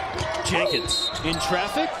floor. Jenkins in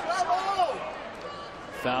traffic.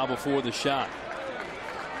 Foul before the shot.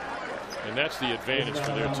 And that's the advantage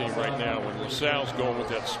for their team right now. When LaSalle's going with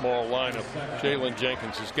that small lineup, Jalen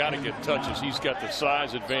Jenkins has got to get touches. He's got the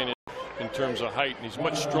size advantage in terms of height, and he's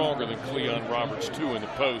much stronger than Cleon Roberts, too, in the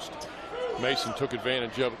post. Mason took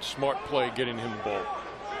advantage of it. Smart play getting him the ball.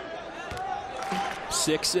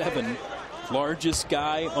 6'7", largest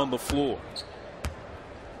guy on the floor.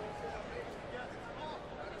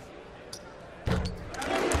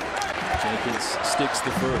 Jenkins sticks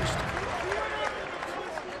the first.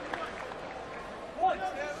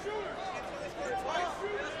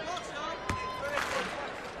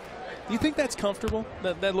 Do you think that's comfortable,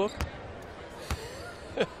 that look?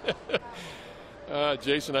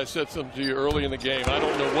 Jason, I said something to you early in the game. I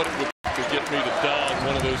don't know what it would to get me to don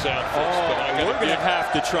one of those outfits. Oh, but we're going to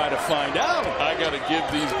have to try to find out. I got to give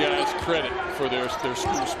these guys credit for their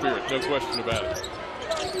school spirit, no question about it.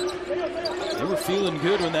 They were feeling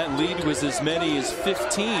good when that lead was as many as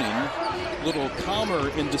 15. A little calmer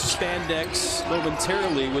in the spandex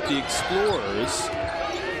momentarily with the Explorers.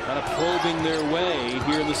 Kind of probing their way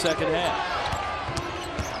here in the second half.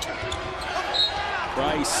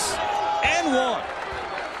 Price and one.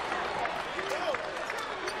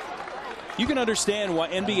 You can understand why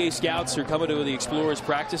NBA scouts are coming to the Explorers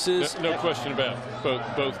practices. No question about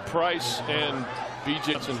it. Both Price and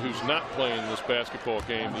B.J. Johnson, who's not playing this basketball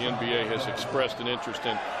game, the NBA has expressed an interest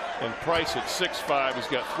in. And Price at 6'5", he's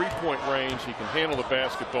got three-point range. He can handle the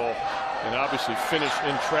basketball and obviously finish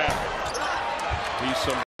in traffic. He's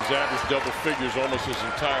averaged double figures almost his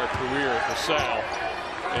entire career at LaSalle.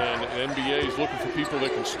 And the NBA is looking for people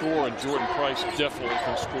that can score, and Jordan Price definitely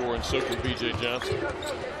can score, and so can B.J. Johnson.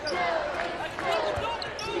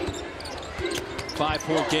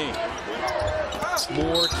 5-point game.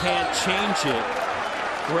 Moore can't change it.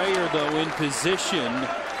 Grayer, though, in position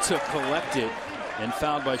to collect it, and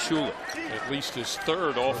fouled by Schuler. At least his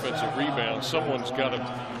third offensive rebound. Someone's got to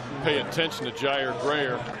pay attention to Jair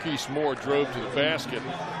Grayer. Marquise Moore drove to the basket.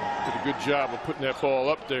 Did a good job of putting that ball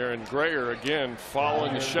up there, and Grayer again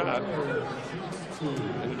following the shot.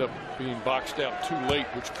 Ended up being boxed out too late,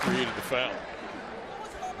 which created the foul.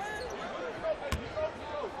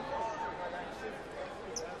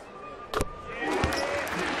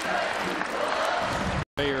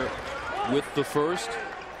 Grayer with the first.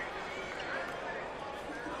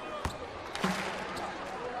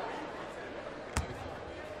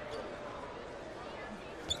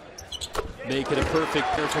 Make it a perfect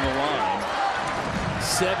pair from the line.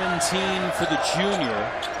 17 for the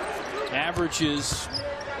junior. Averages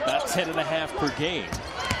about 10.5 per game.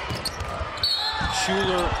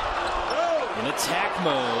 Schuler in attack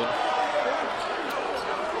mode.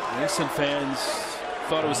 Mason fans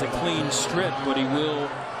thought it was a clean strip, but he will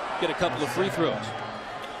get a couple of free throws.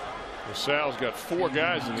 LaSalle's got 4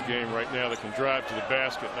 guys in the game right now that can drive to the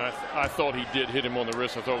basket. And I thought he did hit him on the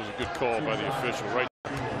wrist. I thought it was a good call by the official. Right,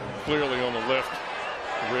 clearly on the left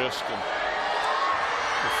wrist, and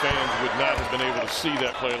the fans would not have been able to see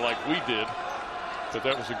that play like we did, but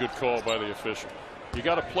that was a good call by the official. You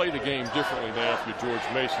got to play the game differently now if you're George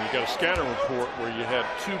Mason. You got a scouting report where you had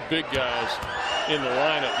 2 big guys in the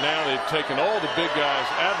lineup. Now they've taken all the big guys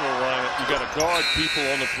out of the lineup. You got to guard people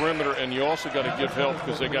on the perimeter, and you also got to give help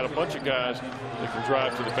because they got a bunch of guys that can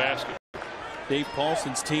drive to the basket. Dave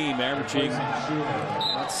Paulson's team averaging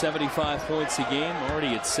about 75 points a game,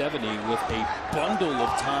 already at 70 with a bundle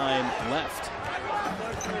of time left.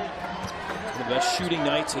 One of the best shooting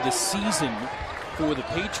nights of the season for the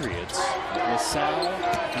Patriots. LaSalle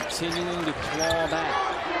continuing to claw back.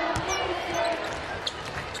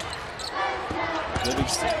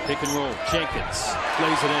 Livingston, pick and roll. Jenkins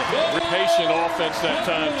plays it in. Patient offense that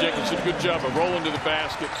time. Jenkins did a good job of rolling to the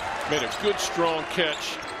basket. Made a good, strong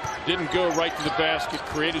catch. Didn't go right to the basket.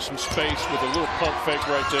 Created some space with a little pump fake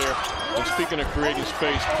right there. And speaking of creating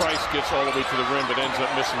space, Price gets all the way to the rim but ends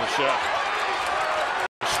up missing the shot.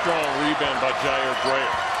 A strong rebound by Jair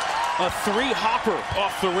Grayer. A 3-hopper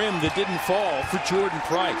off the rim that didn't fall for Jordan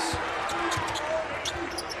Price.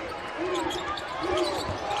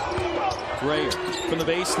 Grayer from the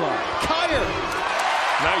baseline. Kyer!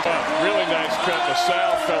 Nice, really nice cut.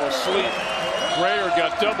 LaSalle fell asleep. Grayer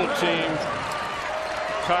got double teamed.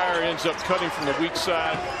 Kyer ends up cutting from the weak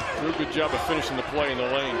side. Real good job of finishing the play in the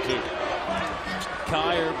lane, too.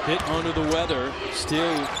 Kyer, bit under the weather,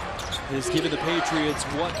 still has given the Patriots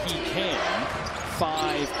what he can.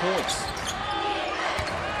 5 points.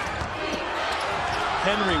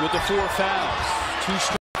 Henry with the 4 fouls. 2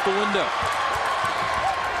 straight the window.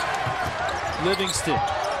 Livingston,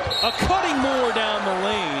 a cutting Moore down the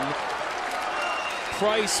lane.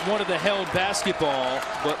 Price wanted the held basketball,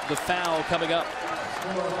 but the foul coming up.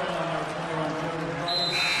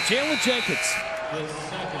 Jalen Jenkins,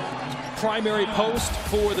 primary post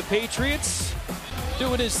for the Patriots,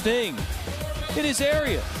 doing his thing in his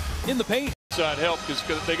area, in the paint. Side help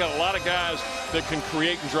because they got a lot of guys that can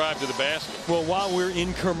create and drive to the basket. Well, while we're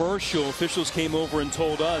in commercial, officials came over and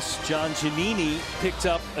told us John Giannini picked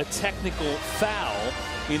up a technical foul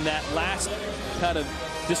in that last kind of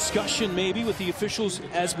discussion maybe with the officials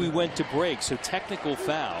as we went to break. So technical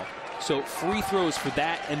foul. So free throws for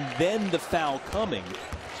that and then the foul coming.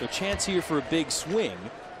 So chance here for a big swing.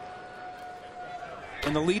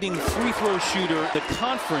 And the leading free throw shooter, the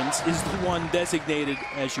conference, is the one designated,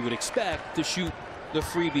 as you would expect, to shoot the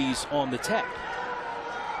freebies on the tech.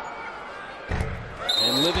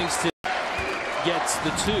 And Livingston gets the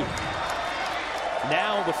 2.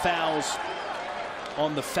 Now the fouls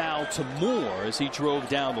on the foul to Moore as he drove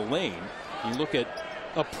down the lane. You look at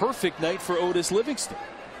a perfect night for Otis Livingston.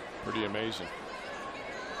 Pretty amazing.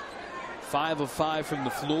 5 of 5 from the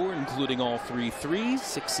floor, including all 3 threes,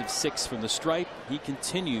 6 of 6 from the stripe. He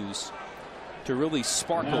continues to really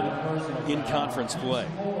sparkle in conference play.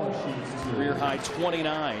 Career high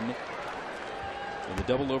 29 in the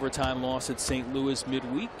double overtime loss at St. Louis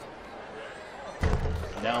midweek.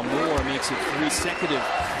 Now Moore makes it 3 consecutive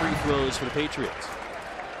free throws for the Patriots.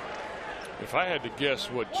 If I had to guess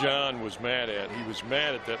what John was mad at, he was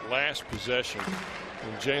mad at that last possession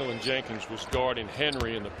when Jalen Jenkins was guarding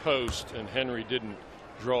Henry in the post, and Henry didn't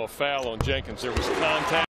draw a foul on Jenkins. There was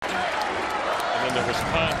contact, and then there was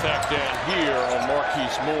contact down here on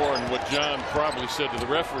Marquise Moore, and what John probably said to the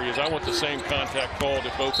referee is, I want the same contact called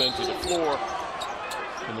at both ends of the floor.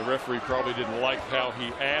 And the referee probably didn't like how he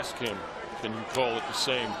asked him, can you call it the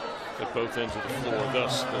same at both ends of the floor,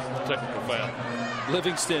 thus the technical foul.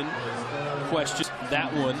 Livingston questions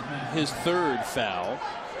that one, his 3rd foul.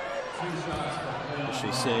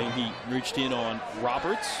 Officially saying he reached in on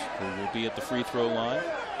Roberts, who will be at the free throw line.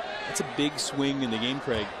 That's a big swing in the game,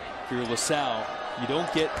 Craig. If you're LaSalle, you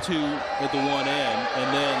don't get 2 at the one end,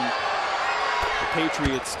 and then the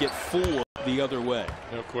Patriots get 4 the other way.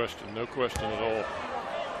 No question at all.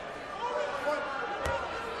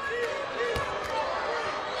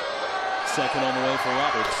 Second on the way for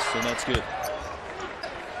Roberts, and that's good.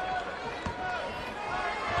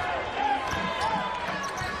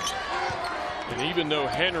 And even though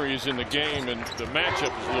Henry is in the game and the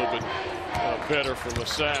matchup is a little bit better for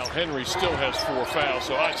LaSalle, Henry still has 4 fouls,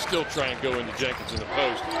 so I'd still try and go into Jenkins in the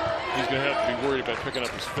post. He's going to have to be worried about picking up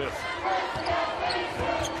his 5th.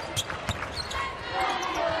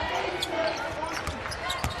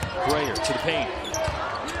 Grayer to the paint,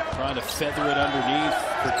 trying to feather it underneath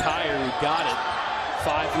for Kyer, who got it.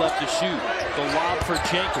 5 left to shoot. The lob for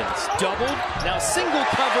Jenkins, doubled, now single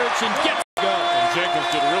coverage, and gets to go. And Jenkins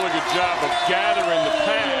did a really good job of gathering the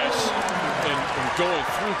pass and going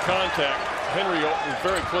through contact. Henry was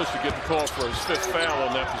very close to getting called for his 5th foul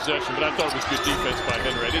on that possession, but I thought it was good defense by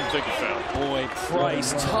Henry. I didn't think he fouled. Boy,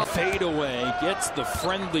 Price, tough fadeaway, gets the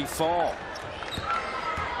friendly fall.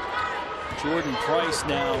 Jordan Price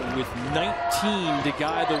now with 19 to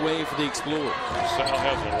guide the way for the Explorers. SALLE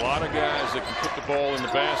has a lot of guys that can put the ball in the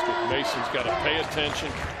basket. Mason's got to pay attention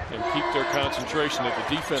and keep their concentration at the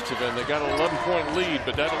defensive end. They got an 11-point lead,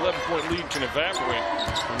 but that 11-point lead can evaporate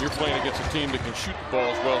when you're playing against a team that can shoot the ball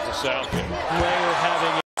as well as LaSalle can. Grayer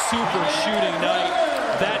having a super shooting night.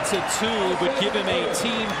 That's a 2, but give him a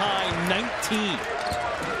team-high 19.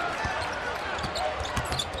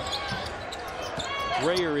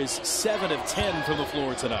 Grayer is 7 of 10 from the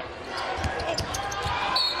floor tonight.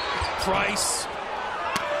 Price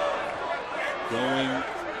going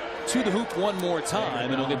to the hoop one more time,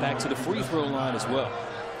 and he'll get back to the free throw line as well.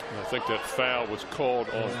 And I think that foul was called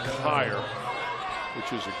on Kyer,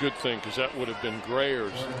 which is a good thing because that would have been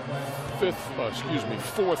Grayer's 4th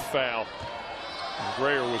foul. And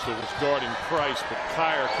Grayer was guarding Price, but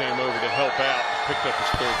Kyer came over to help out and picked up his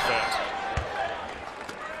 3rd foul.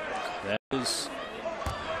 That is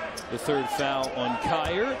the 3rd foul on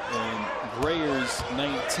Kyer, and Grayer's 19,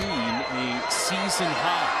 a season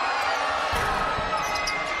high.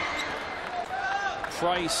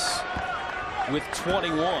 Price with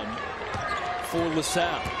 21 for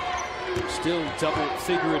LaSalle. Still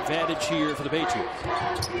double-figure advantage here for the Patriots.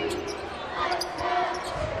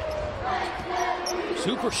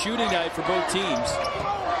 Super shooting night for both teams.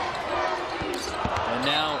 And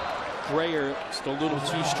now Grayer just a little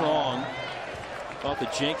too strong. Thought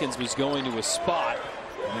that Jenkins was going to a spot.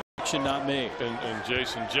 Action not made. And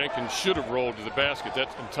Jason, Jenkins should have rolled to the basket.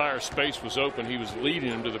 That entire space was open. He was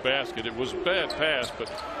leading him to the basket. It was a bad pass, but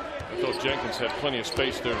I thought Jenkins had plenty of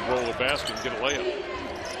space there to roll the basket and get a layup.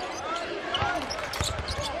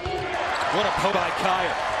 What a poke by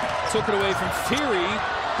Kyer. Took it away from Fury,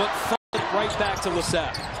 but fought it right back to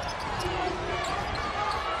LaSalle.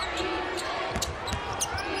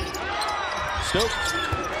 Stokes.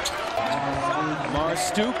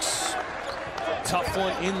 Stooks, tough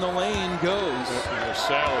one in the lane goes.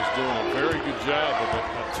 LaSalle is doing a very good job of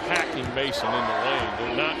attacking Mason in the lane.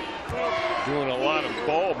 They're not doing a lot of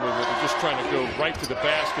ball movement. They're just trying to go right to the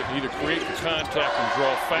basket and either create the contact and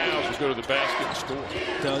draw fouls or go to the basket and score.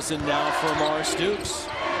 Dozen now for Stooks.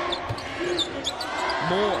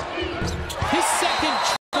 Moore, his 2nd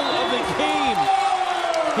triple of the game.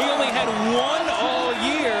 He only had 1 all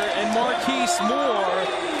year, and Marquise Moore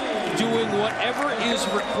doing whatever is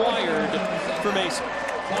required for Mason.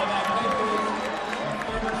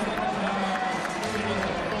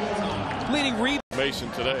 Leading rebound.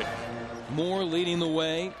 Mason today. Moore leading the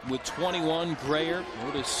way with 21. Grayer,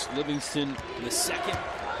 Otis Livingston the second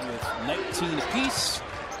with 19 apiece.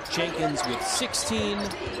 Jenkins with 16.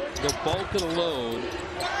 The bulk of the load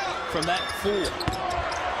from that 4.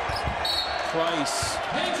 Price,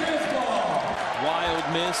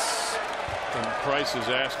 wild miss. And Price is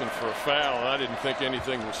asking for a foul. I didn't think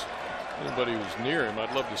anybody was near him.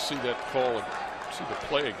 I'd love to see that call, see the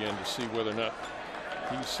play again to see whether or not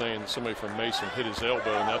he's saying somebody from Mason hit his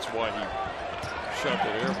elbow, and that's why he shot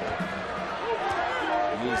that air ball.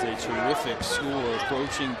 He is a terrific scorer,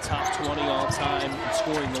 approaching top 20 all time in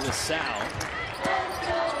scoring the LaSalle.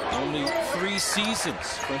 Only 3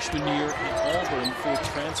 seasons freshman year at Auburn before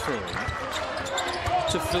transferring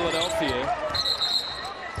to Philadelphia.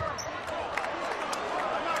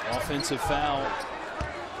 Offensive foul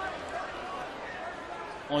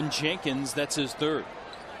on Jenkins. That's his 3rd.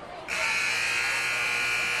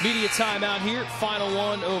 Media timeout here. Final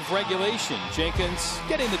one of regulation. Jenkins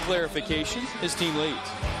getting the clarification. His team leads.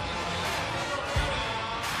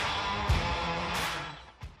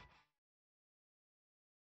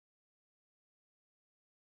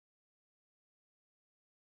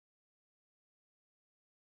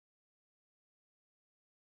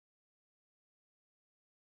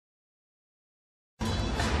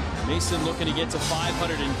 Mason looking to get to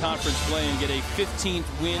 500 in conference play and get a 15th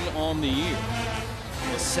win on the year.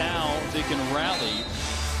 LaSalle, if they can rally,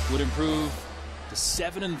 would improve to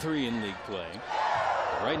 7-3 in league play.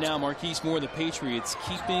 Right now, Marquise Moore, the Patriots,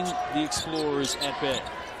 keeping the Explorers at bay.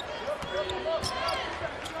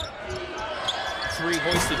 3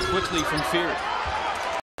 hoisted quickly from Fury.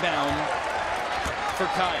 Down for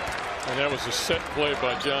Kyle. And that was a set play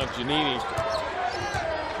by John Giannini.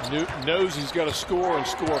 Knows he's got to score and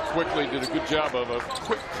score quickly. Did a good job of a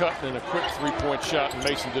quick cut and a quick 3-point shot. And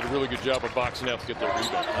Mason did a really good job of boxing out to get that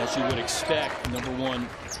rebound. As you would expect, #1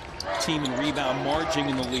 team in rebound margin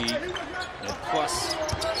in the league at plus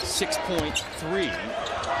 6.3.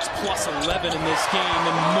 It's plus 11 in this game,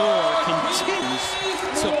 and Moore continues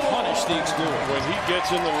to punish the Explorers. When he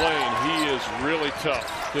gets in the lane, he is really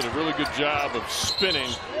tough. Did a really good job of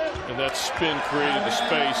spinning, and that spin created the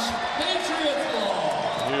space.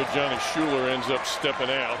 Here Johnny Schuler ends up stepping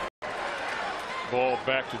out. Ball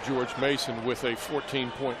back to George Mason with a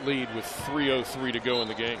 14-point lead with 3:03 to go in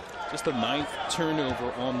the game. Just the 9th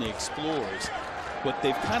turnover on the Explorers, but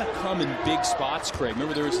they've kind of come in big spots, Craig.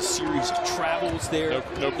 Remember there was a series of travels there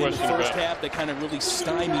no in the first half that kind of really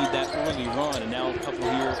stymied that early run, and now a couple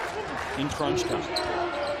here in crunch time.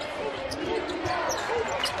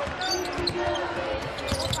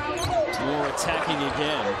 Moore attacking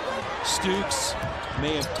again. Stooks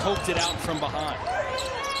may have poked it out from behind.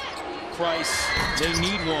 Price, they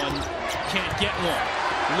need one, can't get one.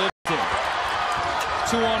 Lifton,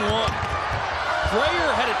 2-on-1.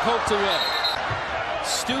 Grayer had it poked away.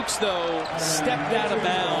 Stooks, though, stepped out of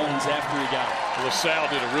bounds after he got it. LaSalle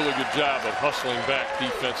did a really good job of hustling back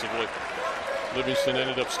defensively. Livingston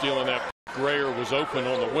ended up stealing that. Grayer was open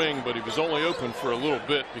on the wing, but he was only open for a little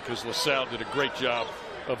bit because LaSalle did a great job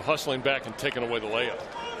of hustling back and taking away the layup.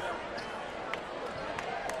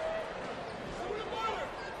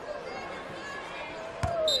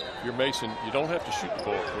 You're Mason, you don't have to shoot the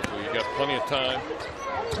ball quickly. You got plenty of time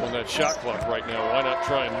on that shot clock right now. Why not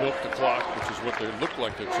try and milk the clock, which is what they look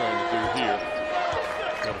like they're trying to do here.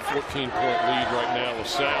 Got a 14-point lead right now.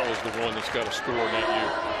 LaSalle is the one that's got to score, not you.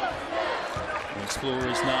 The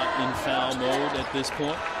Explorers not in foul mode at this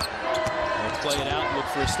point. They'll play it out, look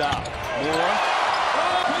for a stop. Moore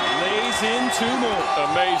lays in 2 more.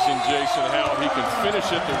 Amazing, Jason, how he can finish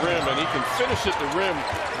at the rim, and he can finish at the rim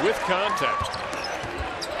with contact.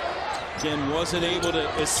 Again, wasn't able to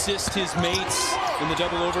assist his mates in the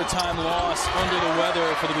double overtime loss under the weather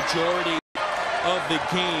for the majority of the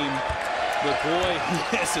game. But boy, he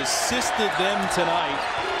has assisted them tonight.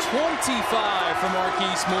 25 for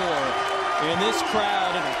Marquise Moore. And this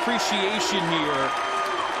crowd, an appreciation here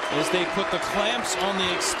as they put the clamps on the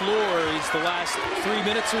Explorers the last 3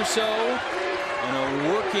 minutes or so and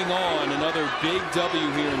are working on another big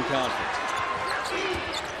W here in conference.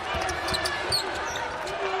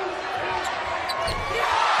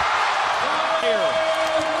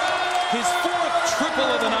 His 4th triple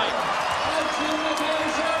of the night.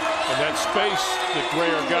 And that space that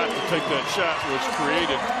Grayer got to take that shot was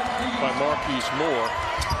created by Marquise Moore.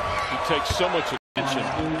 He takes so much attention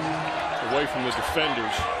away from the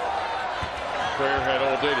defenders. Grayer had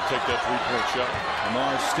all day to take that 3-point shot.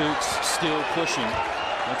 Lamar Stooks still pushing.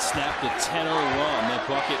 That snapped a 10-0 run. That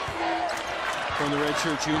bucket from the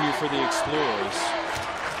redshirt junior for the Explorers.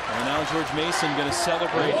 And now George Mason going to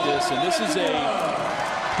celebrate this. And this is a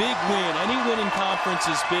big win. Any win in conference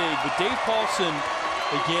is big, but Dave Paulson,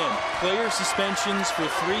 again, player suspensions for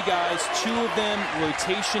 3 guys, 2 of them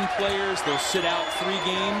rotation players. They'll sit out 3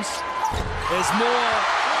 games. As Moore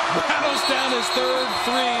rattles down his third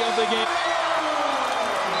 3 of the game.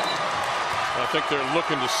 I think they're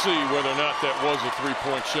looking to see whether or not that was a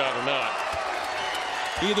 3-point shot or not.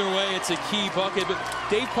 Either way, it's a key bucket, but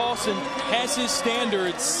Dave Paulson has his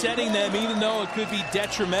standards, setting them even though it could be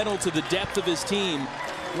detrimental to the depth of his team.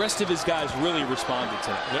 The rest of his guys really responded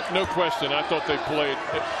to it. No question. I thought they played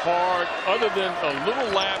hard. Other than a little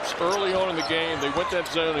lapse early on in the game, they went that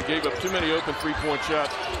zone and gave up too many open 3-point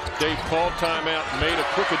shots. Dave called timeout, made a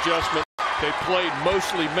quick adjustment. They played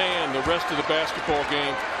mostly man the rest of the basketball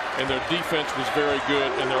game, and their defense was very good,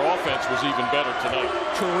 and their offense was even better tonight.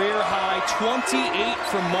 Career high 28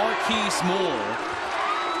 from Marquise Moore.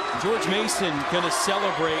 George Mason going to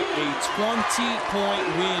celebrate a 20-point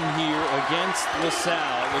win here against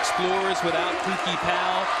LaSalle. Explorers without Pookie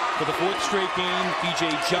Powell for the 4th straight game.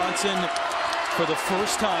 DJ Johnson for the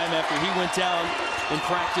first time after he went down in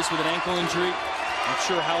practice with an ankle injury. Not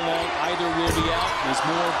sure how long either will be out as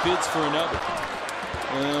Moore bids for another.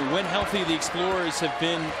 When healthy, the Explorers have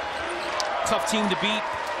been a tough team to beat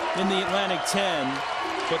in the Atlantic 10,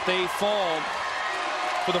 but they fall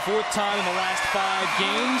for the 4th time in the last 5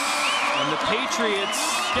 games, and the Patriots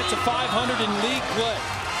get to 500 in league play.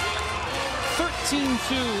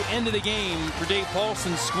 13-2 end of the game for Dave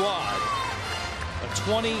Paulson's squad. A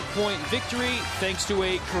 20-point victory thanks to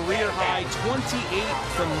a career-high 28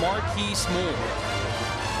 from Marquise Moore.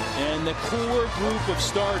 And the core group of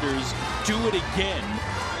starters do it again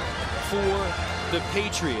for the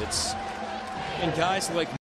Patriots. And guys like